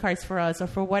some greeting cards for us or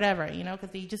for whatever, because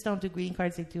they just don't do greeting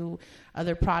cards, they do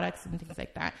other products and things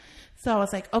like that. So I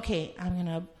was like, okay, I'm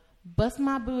gonna bust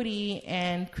my booty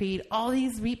and create all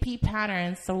these repeat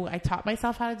patterns. So I taught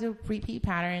myself how to do repeat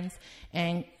patterns,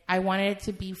 and I wanted it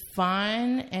to be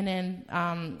fun, and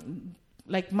then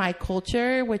like my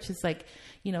culture, which is like,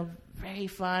 very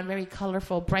fun, very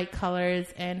colorful, bright colors,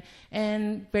 and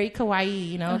very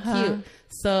kawaii, cute.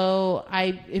 So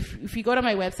if you go to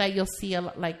my website, you'll see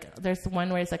there's one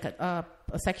where it's like a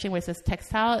section where it says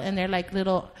textile, and they're like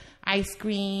little ice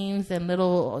creams and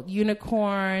little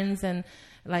unicorns and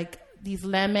like these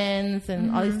lemons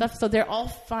and all these stuff. So they're all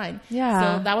fun.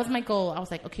 Yeah. So that was my goal. I was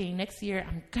like, okay, next year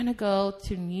I'm going to go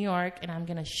to New York and I'm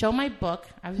going to show my book.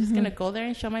 I was just going to go there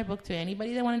and show my book to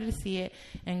anybody that wanted to see it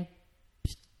and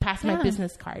pass my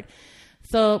business card.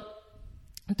 So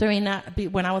during that,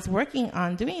 when I was working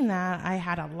on doing that, I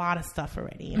had a lot of stuff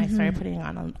already, and I started putting it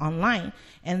on online.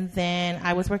 And then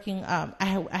I was working,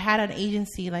 I had an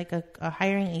agency, like a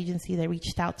hiring agency, that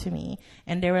reached out to me,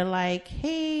 and they were like,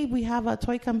 hey, we have a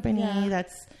toy company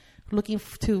that's looking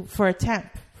for a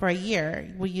temp for a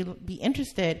year. Will you be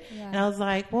interested? Yeah. And I was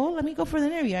like, well, let me go for the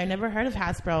interview. I never heard of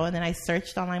Hasbro. And then I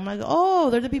searched online. I'm like,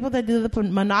 oh, they're the people that do the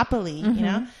Monopoly,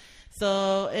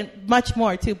 So, and much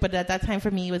more too, but at that time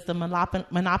for me, it was the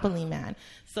Monopoly Man.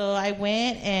 So I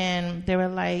went and they were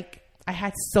like, I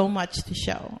had so much to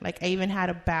show. Like I even had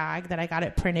a bag that I got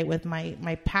it printed with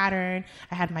my pattern.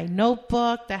 I had my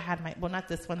notebook that had my, well, not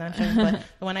this one that I'm showing, but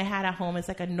the one I had at home is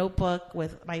like a notebook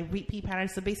with my repeat pattern.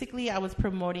 So basically I was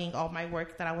promoting all my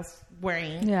work that I was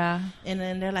wearing. Yeah. And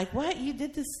then they're like, what, you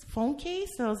did this phone case?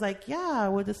 So I was like, yeah,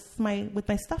 with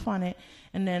my stuff on it.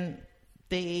 And then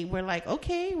they were like,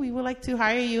 okay, we would like to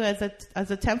hire you as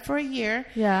a temp for a year.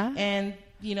 Yeah. And,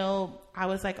 you know, I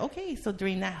was like, okay. So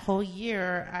during that whole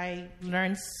year, I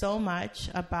learned so much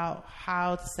about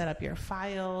how to set up your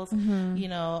files, you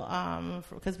know,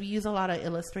 because we use a lot of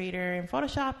Illustrator and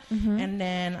Photoshop. And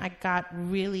then I got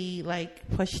really like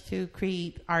pushed to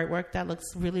create artwork that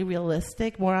looks really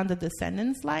realistic, more on the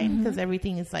Descendants line, because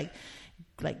everything is like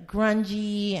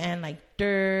grungy and like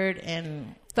dirt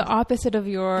and the opposite of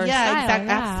your style. Exactly.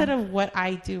 Opposite of what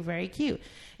I do. Very cute.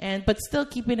 But still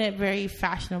keeping it very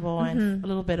fashionable and a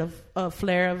little bit of a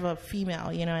flair of a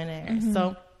female, you know, in there.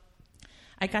 So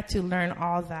I got to learn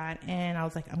all that. And I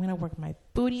was like, I'm going to work my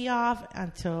booty off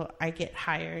until I get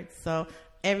hired. So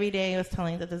every day I was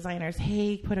telling the designers,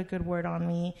 hey, put a good word on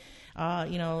me.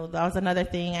 You know, that was another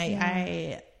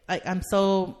thing. I'm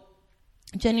so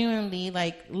genuinely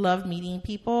like love meeting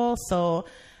people. So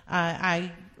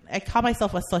I call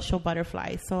myself a social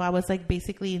butterfly. So I was like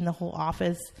basically in the whole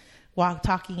office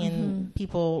talking and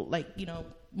people like, you know,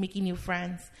 making new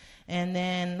friends. And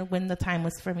then when the time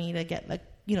was for me to get like,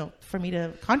 you know, for me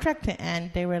to contract to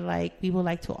end, they were like, we would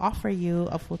like to offer you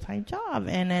a full-time job.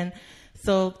 And then,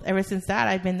 so ever since that,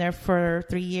 I've been there for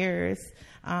 3 years.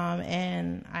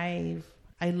 And I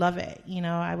love it. You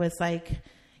know, I was like,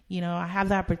 you know, I have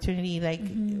the opportunity, like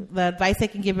the advice I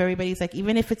can give everybody is like,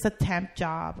 even if it's a temp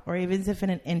job or even if it's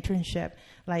an internship,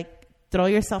 like, throw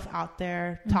yourself out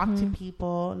there, talk to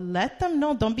people, let them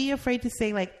know. Don't be afraid to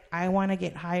say like, I want to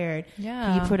get hired. Yeah.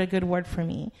 Can you put a good word for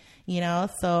me? You know?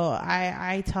 So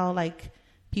I tell like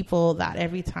people that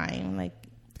every time, like,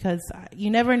 cause you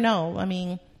never know. I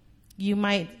mean, you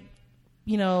might,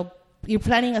 you know, you're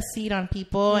planting a seed on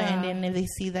people and then if they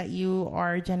see that you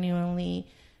are genuinely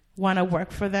want to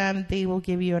work for them, they will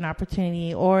give you an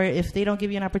opportunity. Or if they don't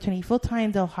give you an opportunity full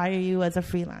time, they'll hire you as a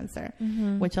freelancer,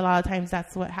 which a lot of times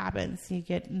that's what happens. You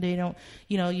get a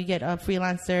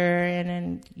freelancer and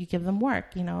then you give them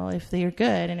work, you know, if they're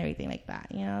good and everything like that,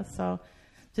 you know. So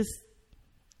just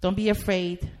don't be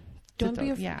afraid. Don't be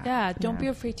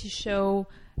afraid to show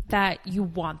that you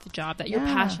want the job, that you're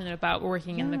passionate about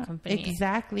working in the company.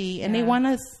 Exactly. And they want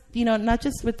us, you know, not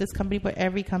just with this company, but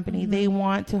every company, they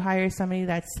want to hire somebody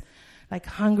that's like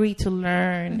hungry to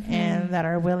learn and that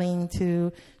are willing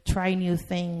to try new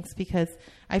things, because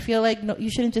I feel like you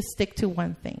shouldn't just stick to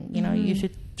one thing. You know, you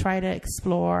should try to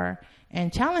explore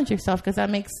and challenge yourself, because that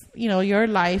makes, you know, your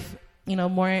life, you know,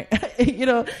 more, what's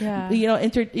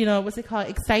it called?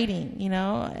 Exciting, you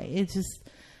know, it's just,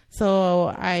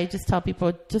 so I just tell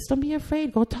people, just don't be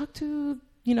afraid. Go talk to,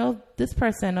 you know, this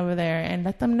person over there and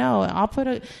let them know.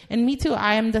 And me too,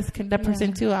 I am that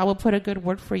person too. I will put a good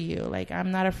word for you. Like, I'm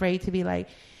not afraid to be like,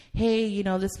 hey, you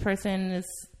know, this person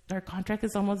their contract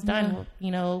is almost done. Yeah.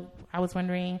 You know, I was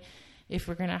wondering if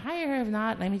we're going to hire her. If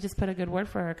not, let me just put a good word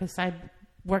for her, because I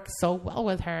work so well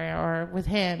with her or with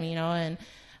him, you know, and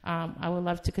I would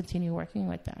love to continue working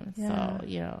with them. Yeah. So,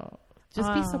 you know,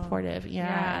 just be supportive.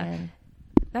 Yeah. And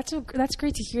that's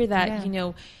great to hear that, you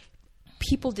know,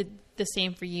 people did the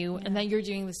same for you and that you're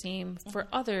doing the same for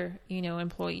other, you know,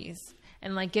 employees,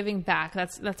 and like giving back.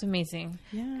 That's amazing.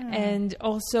 Yeah. And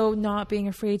also not being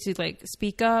afraid to like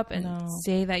speak up and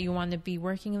say that you want to be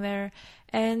working there.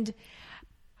 And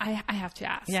I have to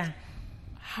ask. Yeah.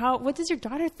 What does your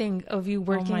daughter think of you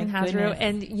working in Hasbro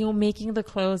and, you know, making the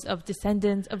clothes of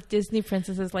descendants of Disney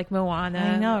princesses like Moana?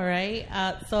 I know, right?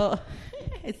 So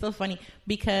it's so funny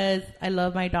because I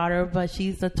love my daughter, but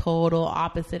she's the total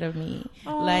opposite of me.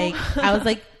 Aww. Like, I was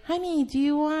like, honey, do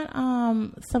you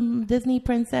want some Disney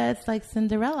princess like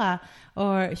Cinderella?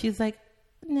 Or she's like,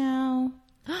 no.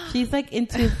 She's like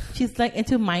into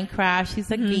Minecraft. She's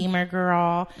a gamer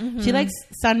girl. She likes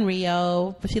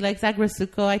Sanrio, but she likes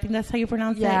Aggretsuko. I think that's how you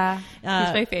pronounce it. Yeah, she's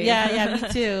my favorite. Yeah, me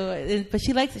too. But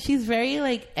she's very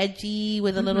like edgy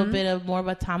with a little bit of more of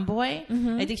a tomboy.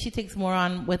 I think she takes more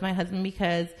on with my husband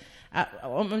because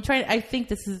I think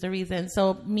this is the reason.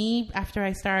 So me, after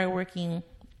I started working,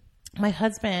 my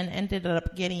husband ended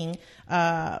up getting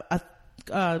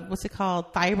what's it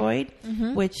called? Thyroid,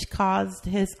 which caused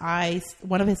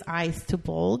one of his eyes to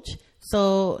bulge.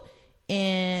 So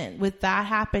with that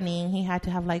happening, he had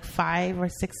to have like 5 or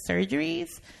 6 surgeries.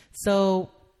 So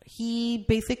he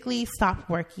basically stopped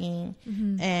working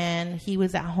and he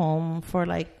was at home for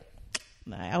like,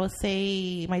 I would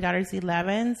say my daughter's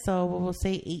 11. So we'll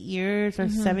say 8 years or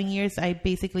 7 years. I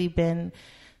basically been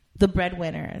the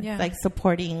breadwinner, like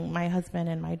supporting my husband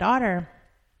and my daughter.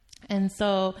 And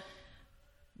so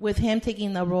with him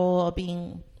taking the role of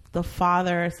being the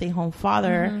father, stay-home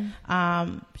father,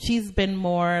 she's been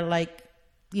more like,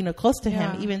 you know, close to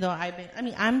him, even though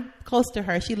I'm close to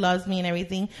her. She loves me and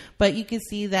everything, but you can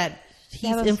see that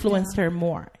he's influenced her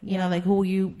more, you know, like who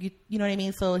you know what I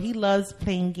mean? So he loves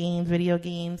playing games, video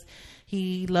games.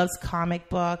 He loves comic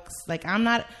books. Like, I'm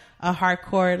not a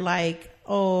hardcore, like,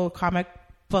 comic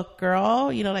book girl,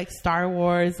 you know, like Star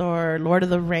Wars or Lord of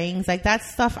the Rings. Like, that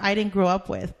stuff I didn't grow up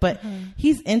with, but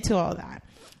he's into all that.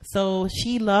 So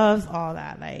she loves all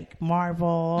that, like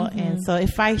Marvel. And so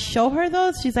if I show her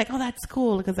those, she's like, oh, that's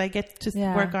cool, because I get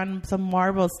to work on some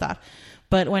Marvel stuff.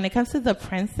 But when it comes to the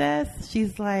princess,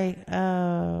 she's like,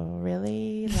 oh,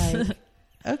 really? Like,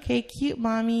 okay, cute,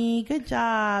 mommy. Good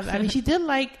job. I mean, she did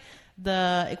like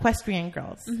the Equestrian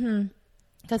Girls.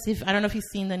 Because I don't know if you've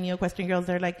seen the new Equestrian Girls,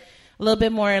 they're like a little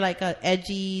bit more like a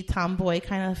edgy tomboy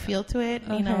kind of feel to it.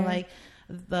 You know, like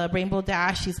the Rainbow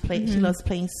Dash, she loves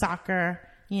playing soccer.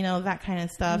 You know, that kind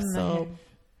of stuff. So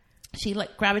she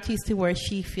like gravitates to where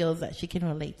she feels that she can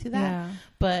relate to that. Yeah.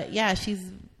 But yeah, she's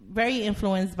very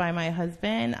influenced by my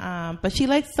husband. But she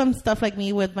likes some stuff like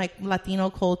me with like Latino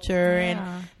culture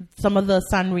and some of the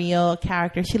Sanrio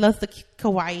characters. She loves the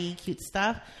kawaii, cute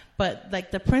stuff. But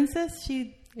like the princess, she's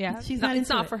not. It's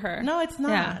not for her. No, it's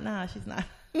not. Yeah. No, she's not.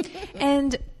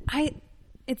 And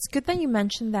it's good that you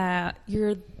mentioned that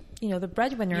you're, you know, the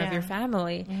breadwinner of your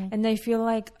family, and I feel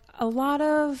like a lot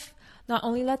of not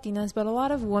only Latinas, but a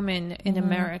lot of women in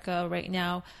America right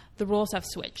now, the roles have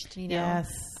switched. You know,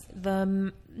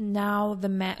 the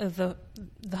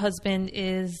husband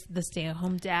is the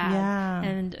stay-at-home dad,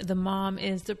 and the mom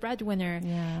is the breadwinner.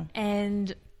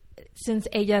 And since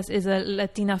Ellas is a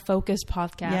Latina-focused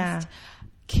podcast,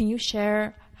 can you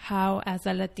share how, as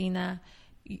a Latina,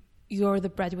 you're the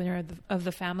breadwinner of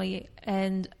the family,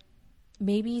 and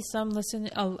maybe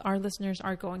our listeners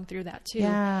are going through that too.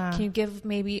 Can you give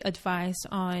maybe advice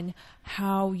on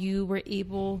how you were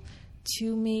able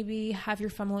to maybe have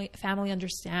your family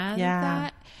understand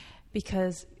that?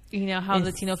 Because you know how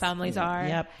Latino families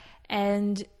are.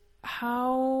 And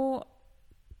how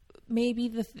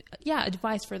maybe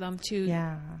advice for them to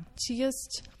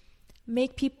just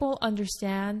make people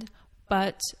understand,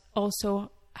 but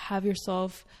also have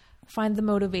yourself find the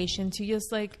motivation to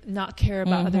just like not care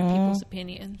about other people's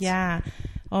opinions.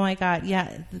 Oh my God.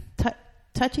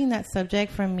 Touching that subject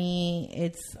for me,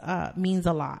 it's means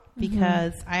a lot,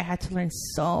 because I had to learn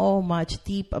so much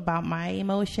deep about my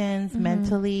emotions,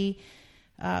 mentally,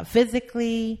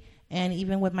 physically, and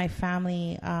even with my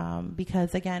family.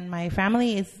 Because again, my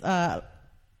family is,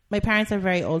 my parents are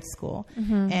very old school,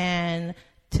 and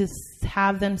to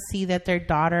have them see that their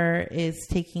daughter is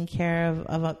taking care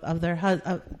of their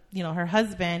her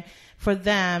husband, for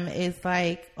them is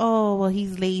like, oh, well,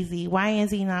 he's lazy. Why is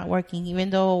he not working? Even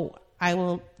though they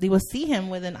will see him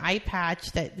with an eye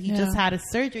patch that he just had a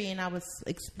surgery, and I was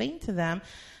explaining to them.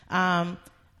 I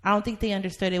don't think they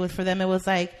understood. It was for them. It was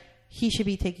like, he should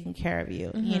be taking care of you,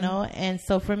 you know? And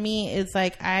so for me, it's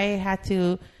like, I had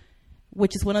to,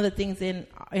 which is one of the things in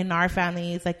our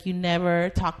family, is like, you never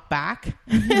talk back.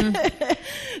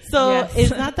 So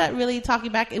it's not that really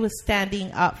talking back. It was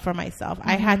standing up for myself.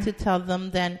 I had to tell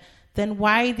them then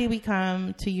why did we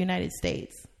come to United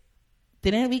States?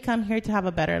 Didn't we come here to have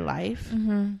a better life?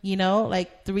 You know,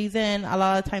 like the reason a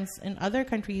lot of times in other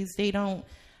countries, they don't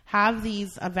have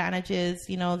these advantages,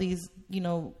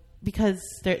 because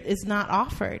it's not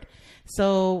offered.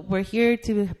 So we're here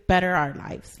to better our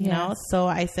lives, you know? So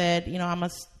I said, I'm a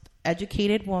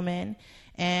educated woman,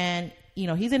 and,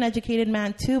 he's an educated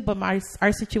man too, but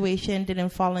our situation didn't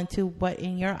fall into what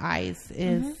in your eyes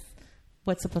is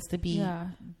what's supposed to be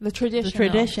the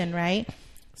tradition, right?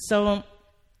 So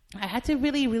I had to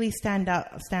really, really stand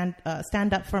up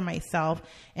for myself.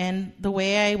 And the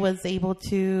way I was able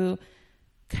to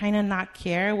kind of not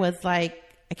care was like,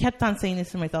 I kept on saying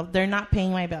this to myself: they're not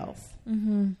paying my bills.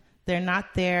 They're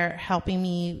not there helping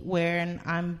me when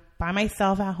I'm by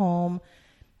myself at home,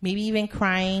 maybe even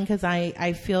crying because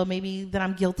I feel maybe that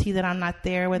I'm guilty that I'm not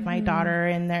there with my daughter,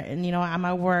 and I'm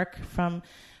at work from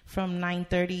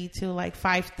 9:30 to like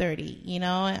 5:30,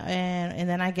 and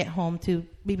then I get home to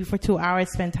maybe for 2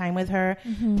 hours, spend time with her,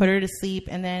 put her to sleep,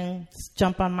 and then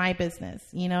jump on my business,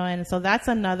 and so that's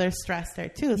another stress there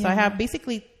too. So I have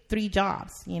basically 3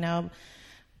 jobs,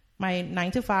 my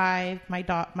 9 to 5,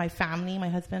 my family, my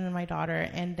husband and my daughter,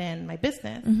 and then my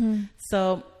business.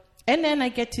 So and then I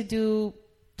get to do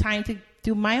time to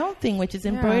do my own thing, which is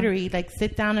embroidery, like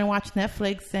sit down and watch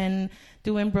Netflix and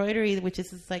do embroidery, which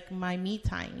is like my me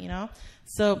time, you know?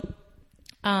 So,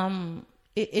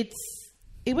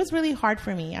 it was really hard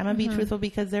for me. I'm gonna be truthful,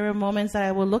 because there were moments that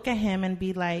I will look at him and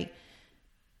be like,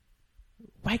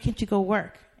 why can't you go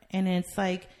work? And it's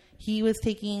like, he was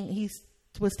taking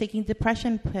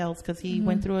depression pills because he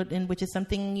went through it, and which is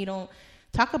something you don't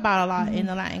talk about a lot in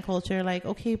the Latin culture. Like,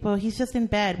 okay, but he's just in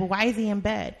bed. Well, why is he in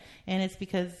bed? And it's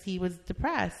because he was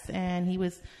depressed, and he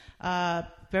was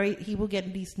he will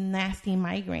get these nasty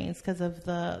migraines because of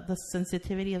the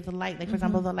sensitivity of the light. Like, for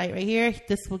example, the light right here,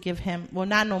 this will give him, well,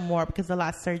 not no more, because the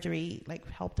last surgery like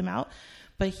helped him out,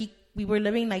 but we were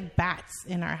living like bats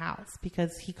in our house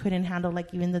because he couldn't handle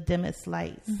like even the dimmest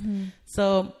lights.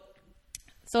 So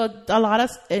a lot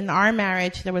in our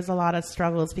marriage, there was a lot of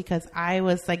struggles because I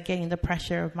was like getting the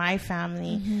pressure of my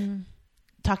family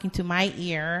talking to my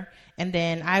ear, and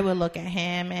then I would look at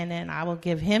him and then I will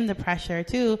give him the pressure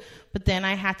too. But then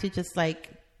I had to just like,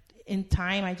 in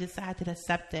time, I had to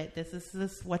accept it. This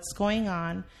is what's going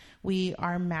on. We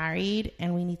are married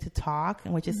and we need to talk,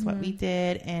 and which is what we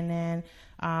did. And then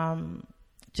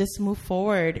just move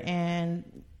forward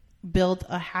and build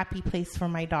a happy place for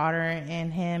my daughter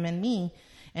and him and me.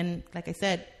 And like I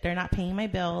said, they're not paying my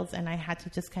bills, and I had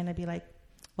to just kind of be like,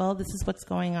 well, this is what's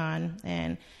going on.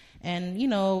 And you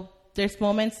know, there's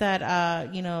moments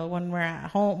that, you know, when we're at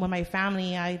home, when my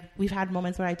family, we've had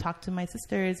moments where I talk to my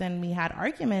sisters and we had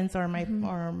arguments, or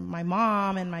my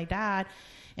mom and my dad.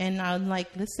 And I'm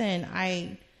like, listen,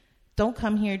 I don't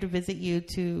come here to visit you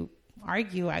to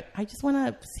argue. I just want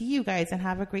to see you guys and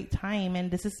have a great time. And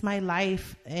this is my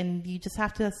life, and you just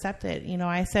have to accept it. You know,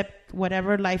 I accept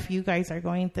whatever life you guys are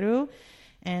going through,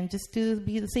 and just to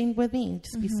be the same with me,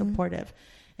 just be supportive.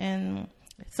 And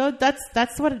so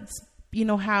that's what it's, you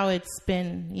know, how it's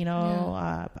been, you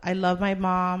know. I love my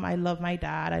mom. I love my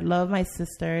dad. I love my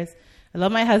sisters. I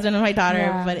love my husband and my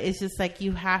daughter, but it's just like,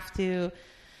 you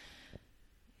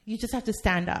just have to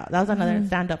stand up. That was another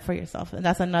stand up for yourself. And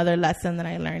that's another lesson that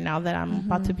I learned now that I'm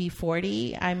about to be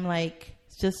 40. I'm like,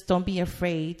 just don't be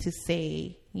afraid to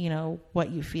say, you know,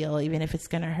 what you feel, even if it's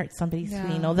going to hurt somebody's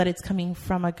feeling. Know that it's coming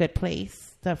from a good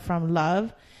place, from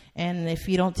love. And if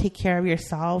you don't take care of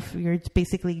yourself, you're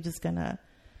basically just going to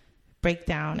break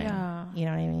down. And, you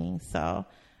know what I mean? So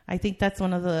I think that's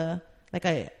one of the,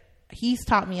 he's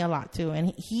taught me a lot too.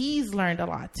 And he's learned a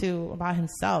lot too about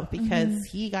himself, because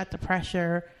he got the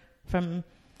pressure from,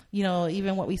 you know,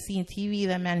 even what we see in TV,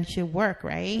 that men should work,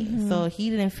 right? So he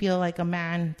didn't feel like a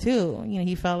man too. You know,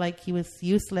 he felt like he was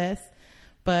useless.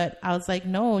 But I was like,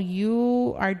 no,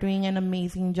 you are doing an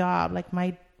amazing job. Like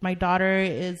my daughter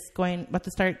is about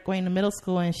to start going to middle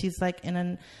school, and she's like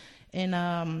in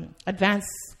advanced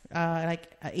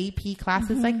like AP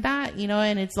classes like that, you know,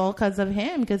 and it's all because of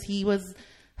him, because he was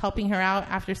helping her out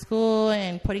after school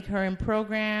and putting her in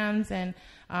programs. And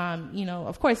you know,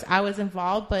 of course I was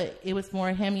involved, but it was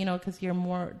more him, you know, because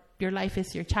your life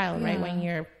is your child, right? When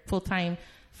you're full-time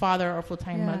father or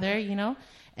full-time mother, you know.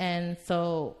 And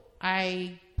so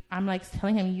I'm like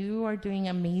telling him, you are doing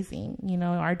amazing. You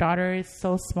know, our daughter is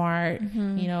so smart.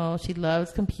 You know, she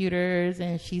loves computers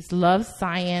and she loves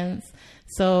science.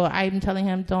 So I'm telling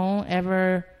him, don't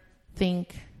ever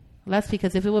think less,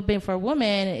 because if it would be for a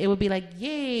woman, it would be like,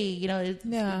 yay, you know,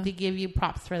 to give you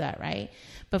props for that, right?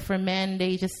 But for men,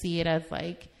 they just see it as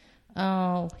like,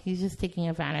 oh, he's just taking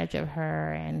advantage of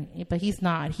her. But he's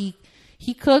not. He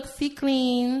cooks, he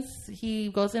cleans, he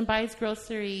goes and buys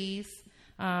groceries.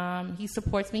 He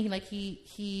supports me.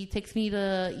 He takes me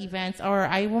to events, or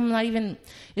I will not even,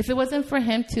 if it wasn't for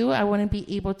him too, I wouldn't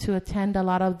be able to attend a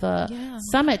lot of the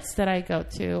summits that I go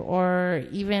to, or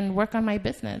even work on my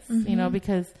business, you know,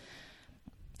 because,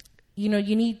 you know,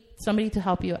 you need somebody to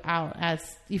help you out,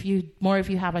 if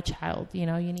you have a child, you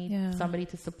know, you need somebody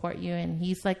to support you. And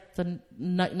he's like the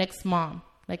next mom.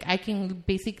 Like, I can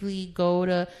basically go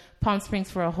to Palm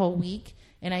Springs for a whole week,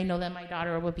 and I know that my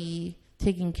daughter will be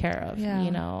taken care of,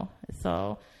 you know.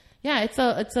 So it's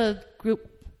a group,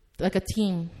 like a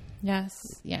team. Yes.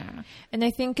 Yeah. And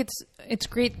I think it's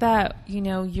great that, you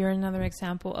know, you're another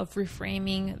example of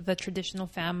reframing the traditional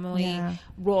family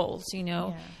roles, you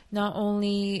know. Not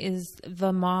only is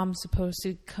the mom supposed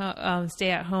to stay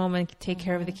at home and take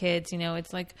care of the kids, you know,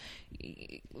 it's like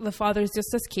the father is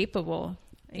just as capable,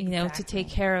 you know, to take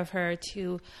care of her,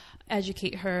 to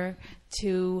educate her,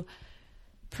 to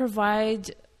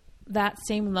provide that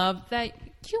same love that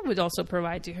you would also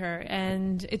provide to her.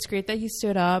 And it's great that you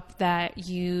stood up, that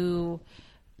you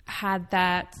had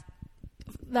that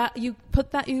you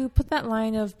put that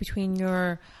line of between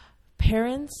your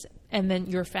parents and then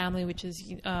your family, which is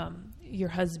your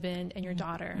husband and your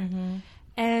daughter.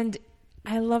 And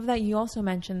I love that you also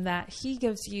mentioned that he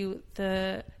gives you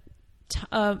the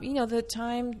the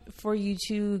time for you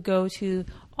to go to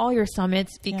all your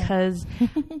summits, because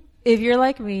if you're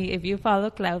like me, if you follow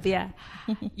Claudia,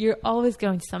 you're always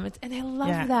going to summits. And I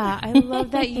love that. I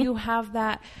love that you have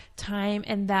that time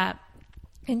and that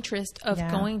interest of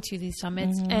going to these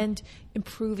summits and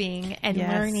improving and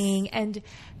learning and,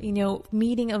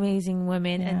 meeting amazing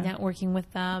women and networking with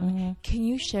them. Can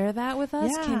you share that with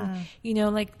us? Can,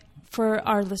 for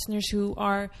our listeners who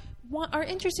are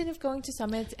interested in going to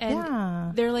summits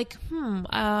and they're like,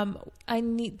 they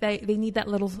need that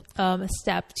little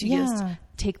step to just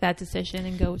take that decision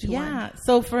and go to one.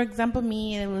 So for example,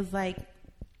 me, it was like,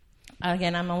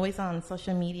 again, I'm always on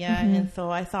social media. And so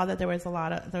I saw that there was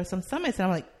some summits and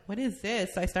I'm like, what is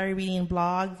this? So I started reading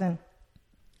blogs and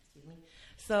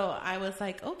so I was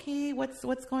like, okay,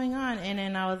 what's going on? And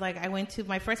then I was like, I went to,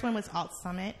 my first one was Alt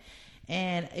Summit,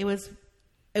 and it was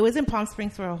in Palm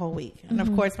Springs for a whole week. And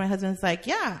of course my husband's like,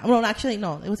 well, actually,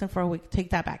 no, it wasn't for a week.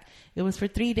 Take that back. It was for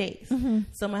 3 days.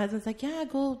 So my husband's like,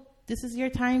 go, this is your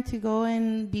time to go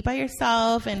and be by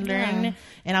yourself and learn.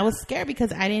 And I was scared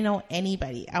because I didn't know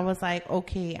anybody. I was like,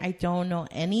 okay, I don't know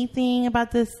anything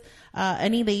about this,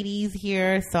 any ladies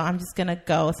here. So I'm just going to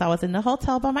go. So I was in the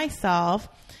hotel by myself.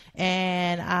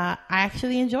 And I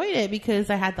actually enjoyed it because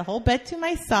I had the whole bed to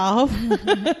myself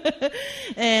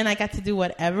and I got to do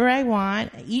whatever I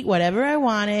want, eat whatever I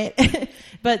wanted,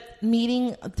 but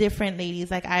meeting different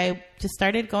ladies. Like I just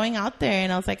started going out there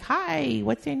and I was like, hi,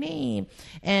 what's your name?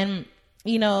 And,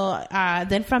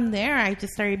 then from there, I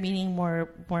just started meeting more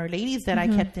ladies that I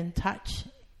kept in touch.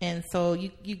 And so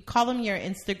you call them your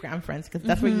Instagram friends because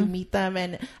that's where you meet them.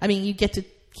 And you get to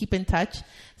keep in touch.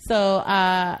 So,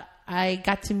 I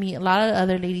got to meet a lot of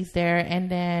other ladies there, and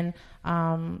then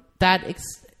that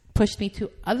pushed me to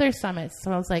other summits.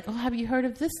 So I was like, oh, have you heard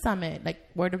of this summit? Like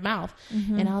word of mouth.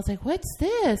 And I was like, what's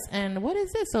this? And what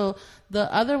is this? So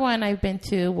the other one I've been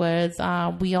to was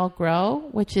We All Grow,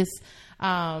 which is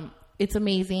it's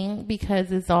amazing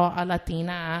because it's all a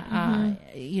Latina,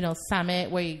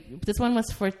 summit where this one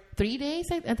was for 3 days.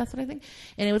 That's what I think.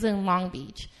 And it was in Long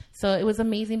Beach. So it was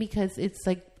amazing because it's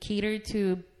like catered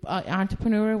to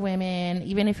entrepreneur women,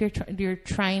 even if you're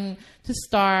trying to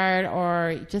start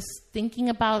or just thinking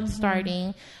about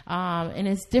starting. And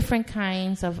it's different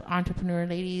kinds of entrepreneur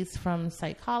ladies, from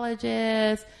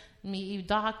psychologists,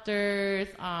 doctors,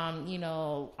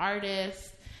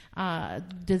 artists,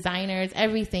 designers,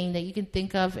 everything that you can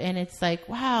think of. And it's like,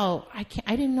 wow, I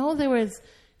didn't know there was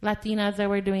Latinas that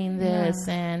were doing this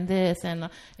and this,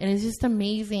 and it's just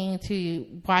amazing to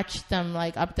watch them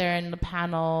like up there in the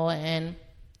panel and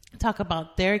talk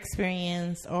about their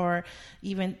experience, or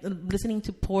even listening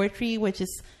to poetry, which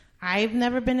is I've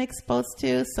never been exposed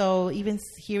to. So even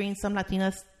hearing some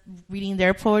Latinas reading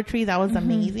their poetry, that was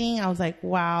amazing. I was like,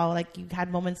 wow, like you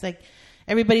had moments like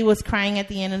everybody was crying at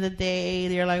the end of the day.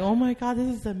 They're like, oh my God,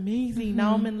 this is amazing.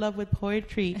 Now I'm in love with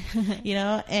poetry,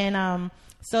 and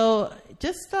so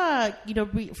just,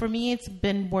 for me, it's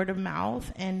been word of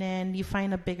mouth, and then you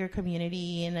find a bigger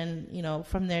community, and then,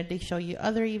 from there they show you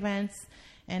other events.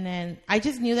 And then I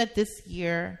just knew that this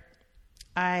year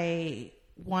I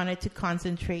wanted to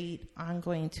concentrate on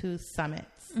going to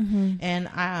summits. And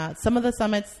some of the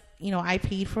summits, I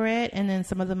paid for it. And then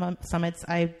some of the summits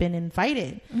I've been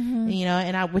invited,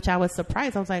 which I was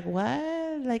surprised. I was like, what?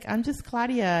 Like, I'm just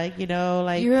Claudia,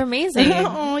 like. You're amazing.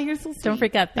 Oh, you're so sweet. Don't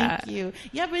forget that. Thank you.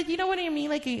 Yeah, but you know what I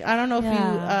mean? Like, I don't know if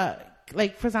you,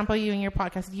 like, for example, you and your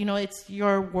podcast, it's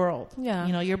your world.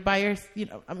 Yeah. You're by your,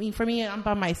 for me, I'm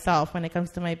by myself when it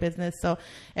comes to my business. So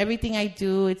everything I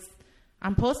do,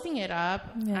 I'm posting it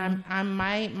up. Yeah.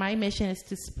 My mission is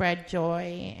to spread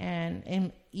joy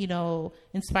and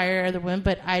inspire other women,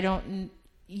 but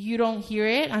you don't hear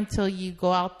it until you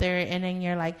go out there, and then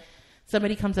you're like,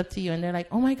 somebody comes up to you and they're like,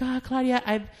 oh my God, Claudia,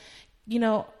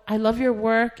 I love your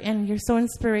work and you're so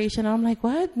inspirational. I'm like,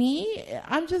 what? Me?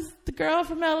 I'm just the girl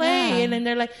from LA. Yeah. And then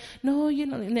they're like, no,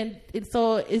 and then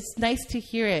so it's nice to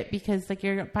hear it because like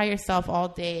you're by yourself all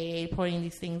day putting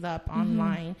these things up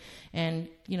online, and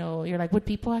you're like, would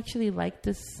people actually like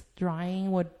this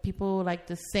drawing? Would people like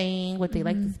this saying? Would they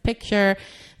like this picture?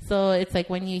 So it's like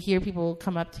when you hear people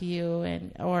come up to you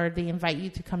or they invite you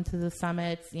to come to the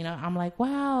summits, I'm like,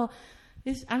 wow,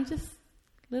 I'm just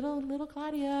little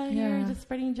Claudia here, just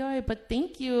spreading joy. But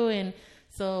thank you. And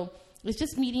so it's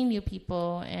just meeting new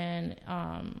people, and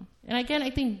again,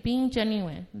 I think being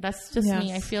genuine. That's just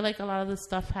me. I feel like a lot of this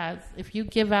stuff if you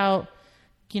give out,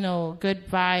 good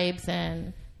vibes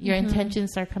and your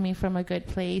intentions are coming from a good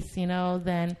place,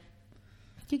 then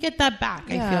you get that back.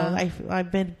 I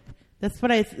feel that's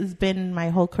what it's been my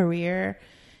whole career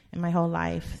and my whole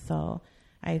life. So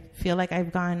I feel like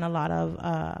I've gotten a lot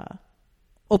of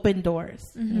open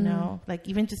doors, you know, like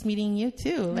even just meeting you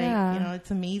too. Like, you know,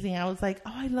 it's amazing. I was like,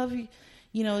 oh, I love you,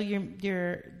 you know,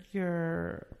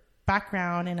 your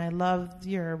background, and I love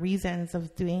your reasons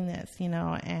of doing this, you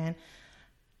know, and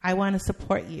I want to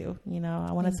support you, you know,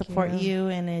 I want to support you.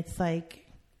 And it's like,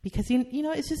 because, you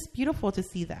know, it's just beautiful to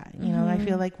see that, you know, I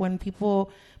feel like when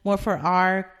people more for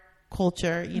our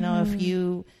culture, you know, if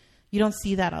you don't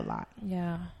see that a lot.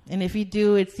 Yeah. And if you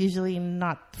do, it's usually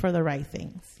not for the right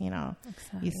things, you know.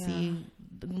 Exactly. You see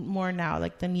more now,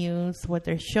 like the news, what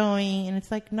they're showing. And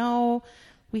it's like, no,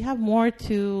 we have more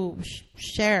to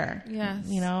share. Yes.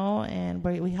 You know, and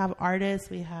we have artists,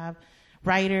 we have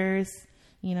writers,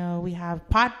 you know, we have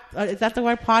is that the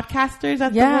word podcasters?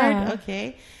 That's the word?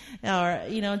 Okay. Or,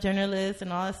 you know, journalists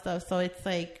and all that stuff. So it's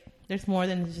like, there's more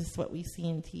than just what we see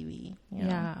in TV. You know?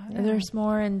 Yeah, there's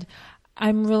more. And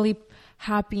I'm really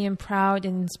happy and proud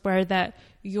and inspired that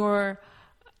you're,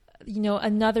 you know,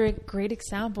 another great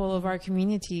example of our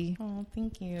community. Oh,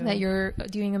 thank you. That you're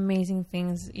doing amazing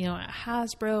things, you know, at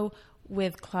Hasbro,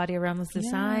 with Claudia Ramos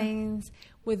Designs,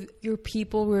 with your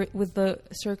people, with the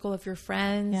circle of your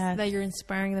friends, that you're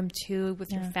inspiring them to,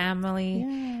 with your family.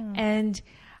 Yeah. And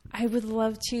I would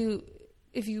love to,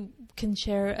 if you can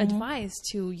share advice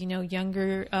to, you know,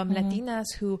 younger Latinas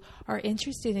who are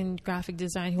interested in graphic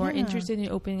design, who are interested in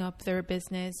opening up their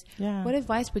business. Yeah. What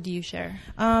advice would you share?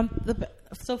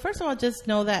 So first of all, just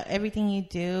know that everything you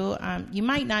do, you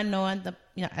might not know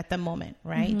at the moment,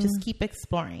 right? Just keep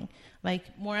exploring.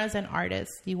 Like, more as an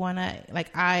artist, you want to,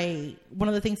 like, one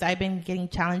of the things I've been getting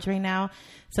challenged right now.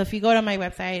 So if you go to my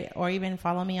website or even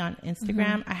follow me on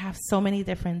Instagram, I have so many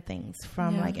different things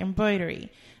from like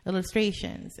embroidery,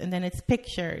 illustrations, and then it's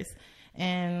pictures,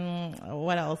 and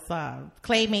what else?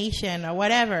 Claymation or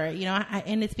whatever, you know,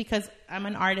 and it's because I'm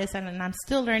an artist and I'm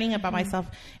still learning about myself.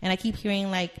 And I keep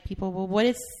hearing like people, well,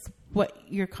 what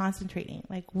you're concentrating?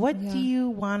 Like, what do you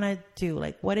want to do?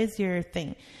 Like, what is your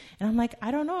thing? And I'm like,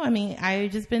 I don't know. I mean,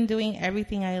 I've just been doing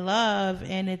everything I love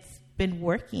and it's been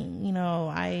working. You know,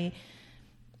 I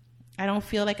don't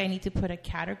feel like I need to put a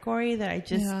category that I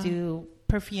just do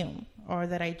perfume or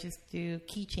that I just do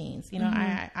keychains. You know,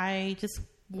 I just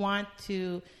want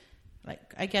to, like,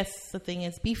 I guess the thing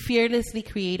is be fearlessly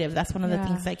creative. That's one of the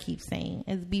things I keep saying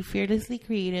is be fearlessly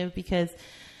creative, because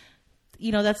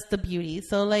you know, that's the beauty.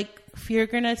 So like, if you're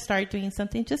going to start doing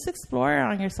something, just explore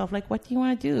on yourself. Like, what do you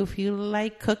want to do? If you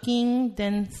like cooking,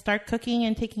 then start cooking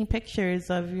and taking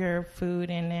pictures of your food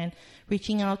and then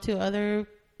reaching out to other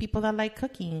people that like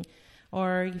cooking.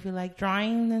 Or if you like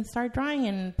drawing, then start drawing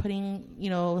and putting,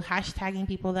 you know, hashtagging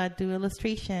people that do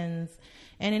illustrations.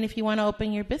 And then if you want to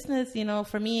open your business, you know,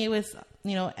 for me, it was,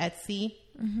 you know, Etsy.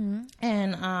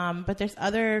 And, but there's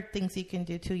other things you can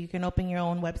do too. You can open your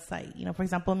own website. You know, for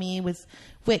example, me, it was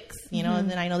Wix, you know, and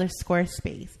then I know there's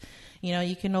Squarespace. You know,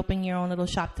 you can open your own little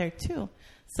shop there too.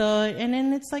 So, and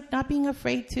then it's like not being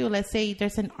afraid to, let's say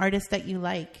there's an artist that you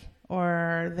like,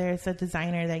 or there's a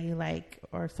designer that you like,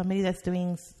 or somebody that's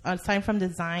doing, aside from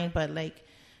design, but like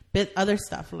other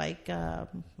stuff like, I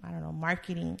don't know,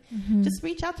 marketing. Just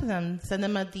reach out to them, send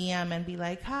them a DM and be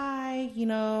like, hi, you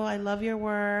know, I love your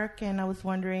work. And I was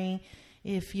wondering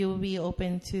if you'll be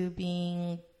open to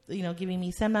being, you know, giving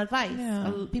me some advice.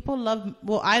 People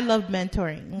I love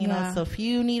mentoring, you know, so if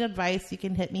you need advice, you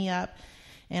can hit me up.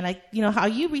 And like, you know, how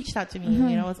you reached out to me,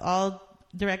 you know, it's all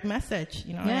direct message,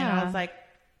 you know, and I was like,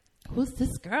 who's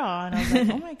this girl? And I was like,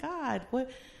 oh my God, what?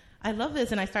 I love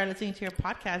this. And I started listening to your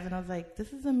podcast and I was like,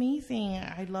 this is amazing.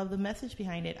 I love the message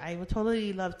behind it. I would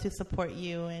totally love to support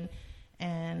you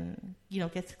and, you know,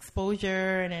 get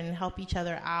exposure and help each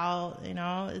other out. You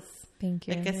know, thank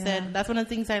you. Like I said, that's one of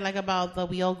the things I like about the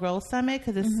We All Grow Summit.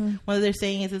 Cause it's one of their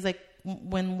saying is like,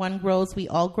 when one grows, we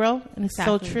all grow. And it's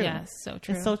so true. Yes, so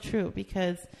true. It's so true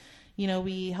because, you know,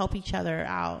 we help each other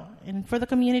out and for the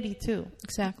community too.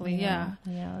 Exactly. Yeah.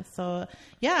 So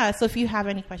if you have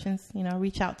any questions, you know,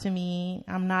 reach out to me.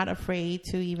 I'm not afraid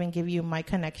to even give you my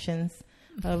connections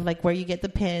of like where you get the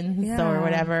pins or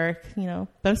whatever, you know,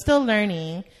 but I'm still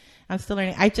learning.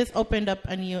 I just opened up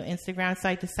a new Instagram, so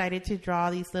I decided to draw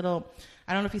these little,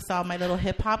 I don't know if you saw my little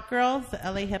hip hop girls, the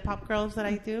LA hip hop girls that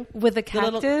I do. With the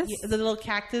cactus? The little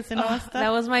cactus and all that stuff.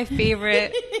 That was my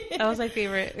favorite.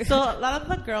 So a lot of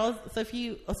the girls,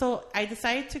 so I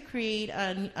decided to create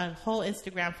a whole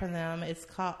Instagram for them. It's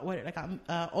called,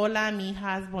 Hola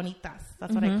Mijas Bonitas.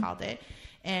 That's what I called it.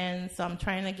 And so I'm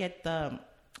trying to get the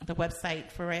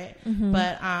website for it.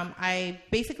 But I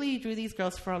basically drew these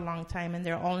girls for a long time, and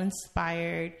they're all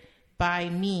inspired by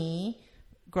me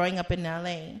growing up in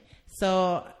LA.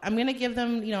 So I'm going to give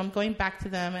them, I'm going back to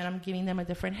them and I'm giving them a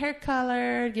different hair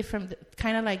color,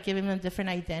 kind of like giving them a different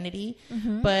identity.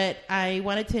 Mm-hmm. But I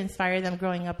wanted to inspire them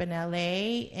growing up in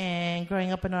LA and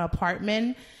growing up in an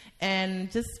apartment and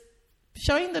just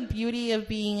showing the beauty of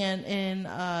being in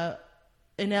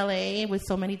LA with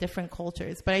so many different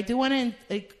cultures. But I do want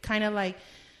to kind of like,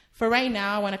 for right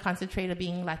now, I want to concentrate on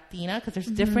being Latina because there's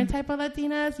different type of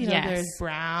Latinas. There's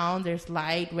brown, there's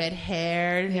light, red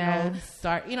hair,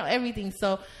 dark, everything.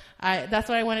 So that's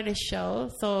what I wanted to show.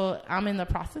 So I'm in the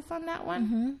process on that one.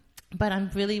 Mm-hmm. But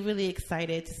I'm really, really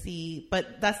excited to see.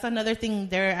 But that's another thing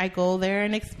there. I go there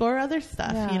and explore other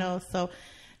stuff, so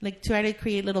like try to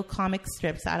create little comic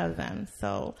strips out of them.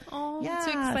 So, so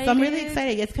I'm really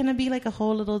excited. It's going to be like a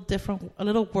whole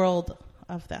little world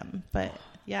of them. But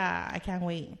yeah, I can't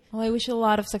wait. Well, I wish you a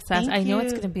lot of success. I know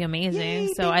it's going to be amazing.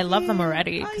 Yay, so I love them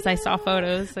already because I saw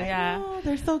photos. So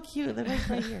they're so cute. They're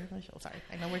right here. Sorry,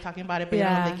 I know we're talking about it, but I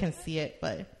don't know if they can see it.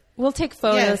 But we'll take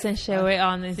photos and show it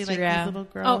on Instagram. See, like, these little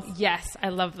girls. Oh yes, I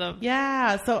love them.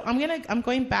 Yeah, so I'm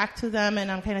going back to them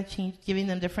and I'm kind of giving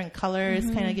them different colors,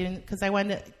 because I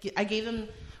gave them.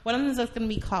 One of them is going to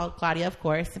be called Claudia, of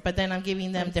course, but then I'm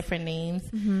giving them different names.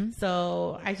 Mm-hmm.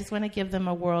 So I just want to give them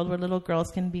a world where little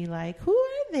girls can be like, who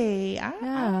are they?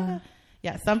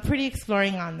 So I'm pretty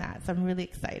exploring on that. So I'm really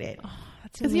excited. Oh,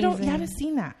 that's amazing. Because you haven't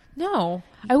seen that. No.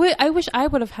 I wish I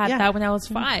would have had that when I was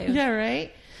 5. Yeah,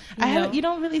 right? You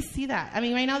don't really see that. I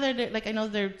mean, right now they're like, I know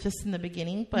they're just in the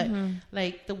beginning, but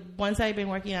like the ones I've been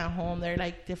working at home, they're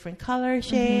like different color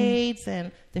shades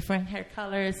and different hair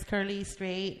colors, curly,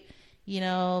 straight.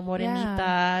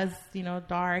 Morenitas,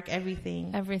 dark,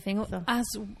 everything. So. As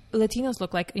Latinos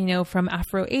look like, from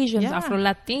Afro-Asians,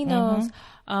 Afro-Latinos,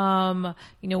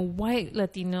 white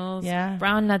Latinos,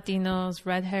 brown Latinos,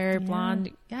 red hair,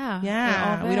 blonde.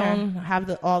 Yeah. We don't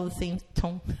have all the same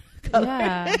tone color.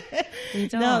 Yeah. We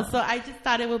don't. No, so I just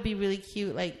thought it would be really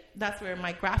cute. Like, that's where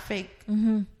my graphic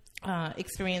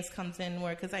experience comes in,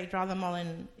 because I draw them all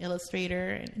in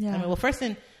Illustrator. And, first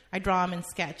I draw them in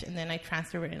Sketch and then I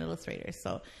transfer it in Illustrator.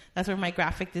 So that's where my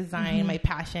graphic design, my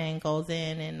passion goes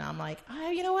in. And I'm like,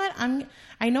 you know what?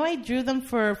 I know I drew them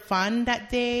for fun that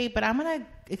day, but I'm going to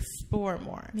explore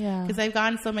more. Yeah. Because I've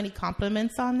gotten so many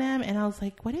compliments on them. And I was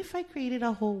like, what if I created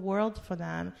a whole world for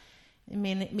them? I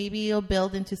mean, maybe it'll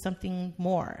build into something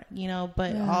more,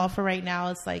 but all for right now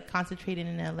is like concentrated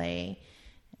in LA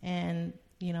and,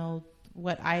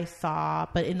 what I saw,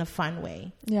 but in a fun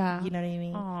way. Yeah. You know what I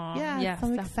mean? Aww, yes, so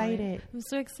I'm excited. I'm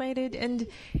so excited. And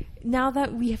now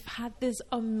that we have had this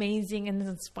amazing and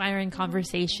inspiring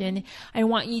conversation, I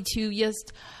want you to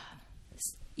just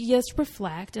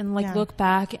reflect and look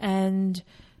back, and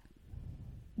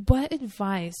what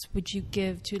advice would you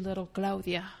give to little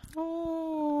Claudia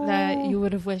that you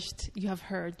would have wished you have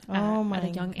heard at a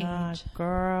young age?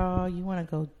 Girl, you want to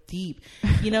go deep.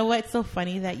 You know what's so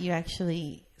funny that you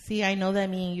actually... See, I know that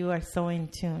me and you are so in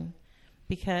tune,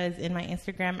 because in my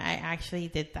Instagram, I actually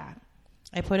did that.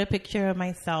 I put a picture of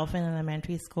myself in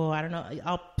elementary school. I don't know.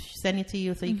 I'll send it to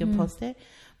you so you can post it.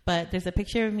 But there's a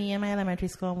picture of me in my elementary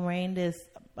school. I'm wearing this,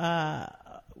 I'm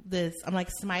like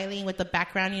smiling with the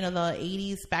background, the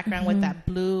 80s background with that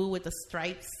blue with the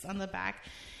stripes on the back.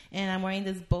 And I'm wearing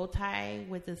this bow tie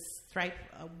with this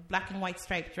black and white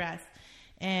striped dress.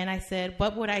 And I said,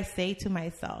 what would I say to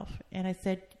myself? And I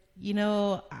said,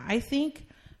 I think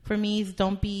for me is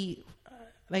don't be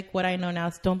like what I know now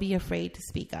is don't be afraid to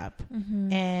speak up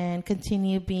and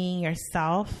continue being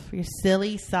yourself, your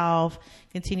silly self,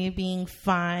 continue being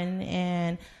fun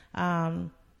and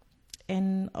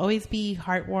always be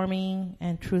heartwarming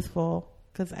and truthful.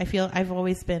 Because I feel I've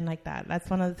always been like that. That's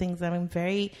one of the things that I'm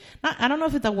I don't know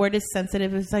if the word is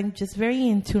sensitive. It's like just very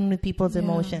in tune with people's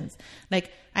emotions.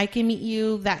 Like I can meet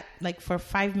you for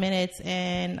 5 minutes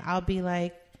and I'll be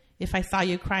like, if I saw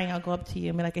you crying, I'll go up to you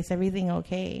and be like, is everything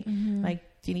okay? Like,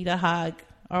 do you need a hug?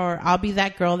 Or I'll be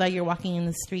that girl that you're walking in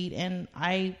the street and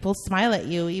I will smile at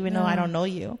you even though I don't know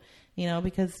you.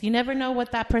 Because you never know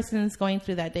what that person is going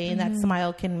through that day, and that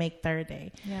smile can make their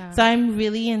day. Yeah. So I'm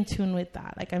really in tune with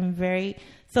that. Like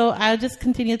so I'll just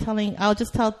I'll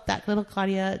just tell that little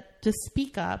Claudia, just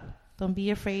speak up. Don't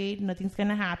be afraid. Nothing's going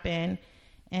to happen.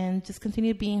 And just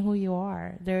continue being who you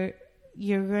are.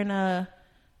 You're going to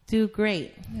do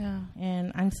great. Yeah.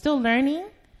 And I'm still learning.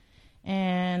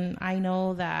 And I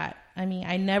know that,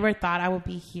 I never thought I would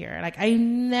be here. Like, I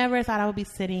never thought I would be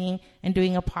sitting and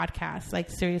doing a podcast. Like,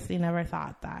 seriously, never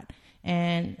thought that.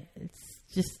 And it's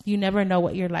just, you never know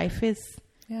what your life is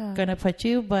going to put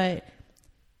you. But,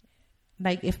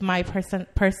 like, if my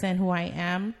person who I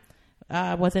am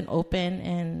wasn't open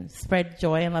and spread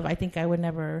joy and love, I think I would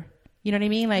never You know what I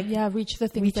mean? Like, yeah, reach the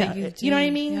things that you do. You know what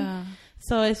I mean? Yeah.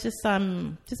 So it's just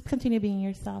continue being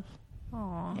yourself.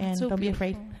 Aww, and so don't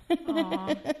beautiful. be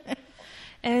afraid.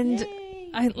 And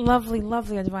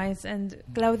lovely advice. And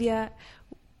Claudia,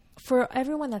 for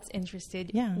everyone that's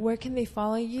interested, where can they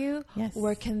follow you? Yes.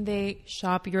 Where can they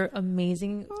shop your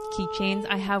amazing keychains?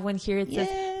 I have one here. It says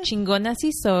Chingona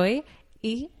si soy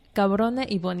y cabrona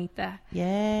y bonita.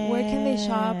 Yes. Where can they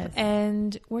shop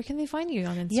and where can they find you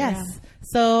on Instagram? Yes.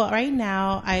 So right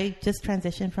now I just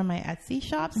transitioned from my Etsy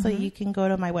shop. So you can go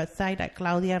to my website at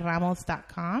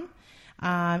claudiaramos.com.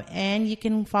 And you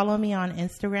can follow me on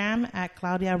Instagram at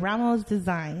Claudia Ramos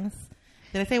Designs.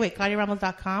 Did I say,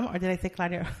 ClaudiaRamos.com or did I say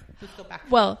Claudia? Let's go back.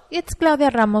 Well, it's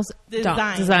Claudia Ramos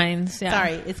Designs. Yeah.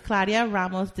 Sorry, it's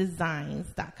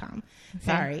ClaudiaRamosDesigns.com. Okay.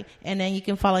 Sorry. And then you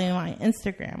can follow me on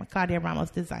Instagram, Claudia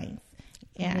Ramos Designs.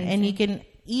 Yeah. Amazing. And you can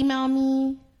email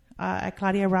me at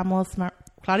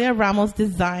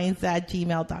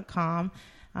ClaudiaRamosDesigns@gmail.com.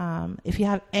 If you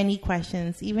have any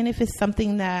questions, even if it's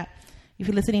something that, if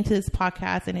you're listening to this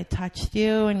podcast and it touched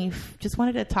you and you just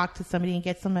wanted to talk to somebody and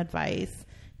get some advice,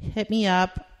 hit me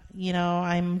up. You know,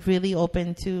 I'm really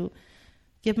open to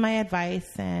give my advice.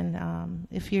 And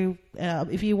if you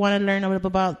want to learn a little bit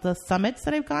about the summits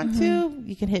that I've gone to,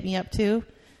 you can hit me up too.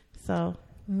 So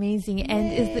amazing.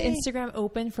 And is the Instagram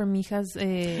open for mijas?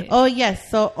 Oh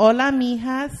yes. So Hola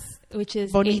Mijas, which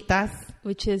is Bonitas.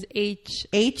 Which is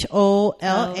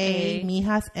HOLA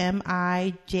Mijas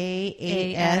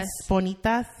MIJAS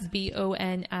Bonitas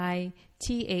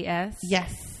BONITAS.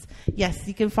 Yes,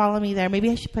 you can follow me there.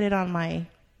 Maybe I should put it on my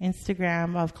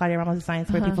Instagram of Claudia Ramos Designs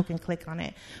where people can click on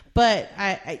it. But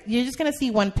you're just gonna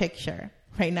see one picture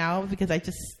right now because I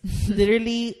just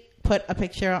literally put a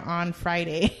picture on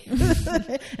Friday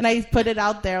and I put it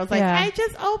out there. I was like, I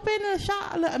just opened a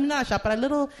shop. I'm not a shop, but a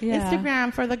little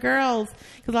Instagram for the girls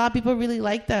because a lot of people really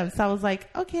like them. So I was like,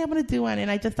 okay, I'm going to do one.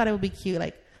 And I just thought it would be cute.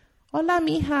 Like, hola,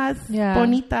 mijas,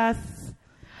 bonitas.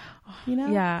 You know?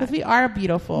 Yeah. Because we are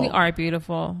beautiful. We are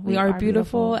beautiful. We are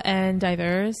beautiful and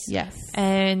diverse. Yes.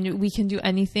 And we can do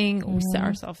anything we set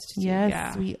ourselves to do.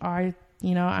 Yes, we are.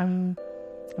 You know, I'm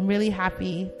really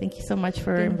happy. Thank you so much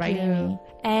for inviting me.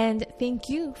 And thank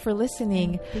you for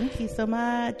listening. Thank you so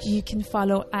much. You can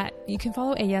follow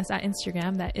Ellas at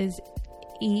Instagram. That is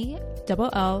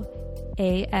ELLAS,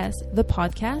 the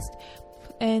podcast.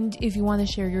 And if you want to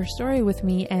share your story with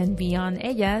me and be on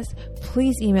Ellas,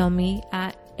 please email me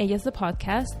at Ellas the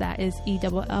Podcast. That is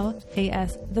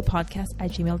ELLAS the podcast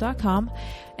 @gmail.com.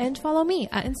 And follow me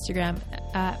at Instagram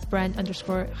at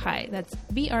Bren_Jai. That's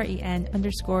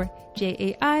BREN_JAI.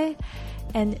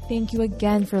 And thank you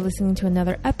again for listening to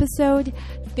another episode.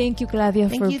 Thank you, Claudia,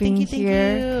 for being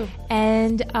here.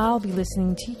 And I'll be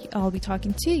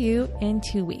talking to you in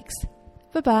 2 weeks.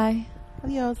 Bye-bye.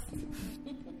 Adios.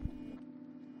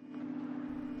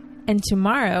 And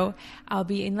tomorrow, I'll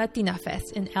be in Latina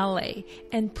Fest in LA.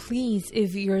 And please,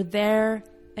 if you're there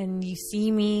and you see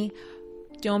me,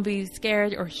 don't be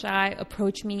scared or shy.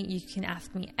 Approach me. You can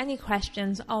ask me any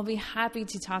questions. I'll be happy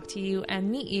to talk to you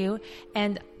and meet you.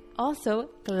 And also,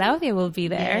 Claudia will be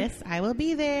there. Yes, I will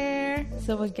be there.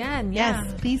 So again,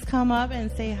 yes, please come up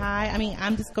and say hi. I mean,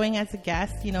 I'm just going as a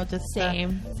guest, you know, just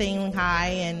saying hi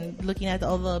and looking at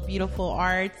all the beautiful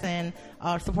arts and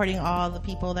supporting all the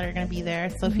people that are going to be there.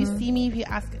 So if you see me, if you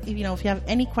have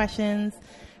any questions,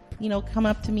 you know, come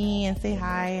up to me and say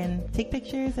hi and take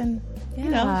pictures and, you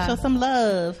know, show some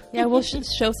love. Yeah, we'll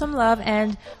show some love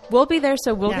and we'll be there.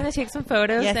 So we're going to take some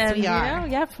photos and, we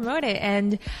are. Promote it.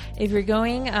 And if you're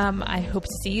going, I hope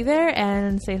to see you there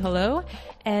and say hello.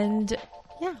 And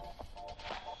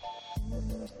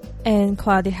and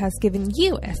Claudia has given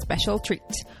you a special treat.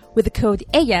 With the code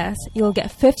ELLAS, you'll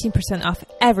get 15% off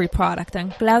every product on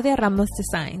Claudia Ramos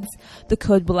Designs. The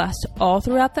code will last all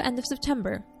throughout the end of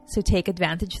September. So take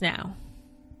advantage now.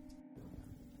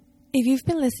 If you've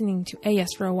been listening to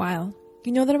Ellas for a while,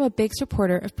 you know that I'm a big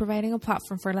supporter of providing a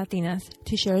platform for Latinas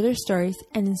to share their stories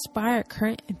and inspire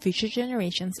current and future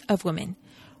generations of women.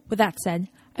 With that said,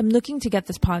 I'm looking to get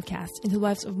this podcast into the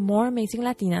lives of more amazing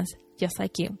Latinas just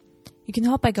like you. You can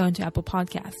help by going to Apple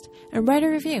Podcasts and write a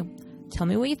review. Tell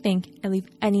me what you think and leave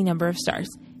any number of stars.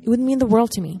 It would mean the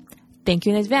world to me. Thank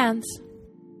you in advance.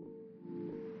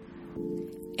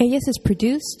 Ellas is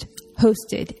produced,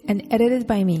 hosted, and edited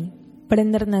by me,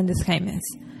 Brenda Hernandez Jaimes.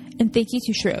 And thank you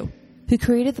to Shro, who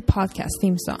created the podcast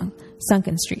theme song,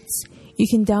 Sunken Streets. You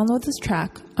can download this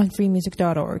track on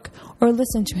freemusic.org or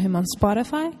listen to him on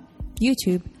Spotify,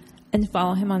 YouTube, and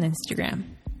follow him on Instagram.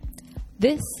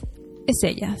 This is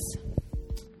Ellas.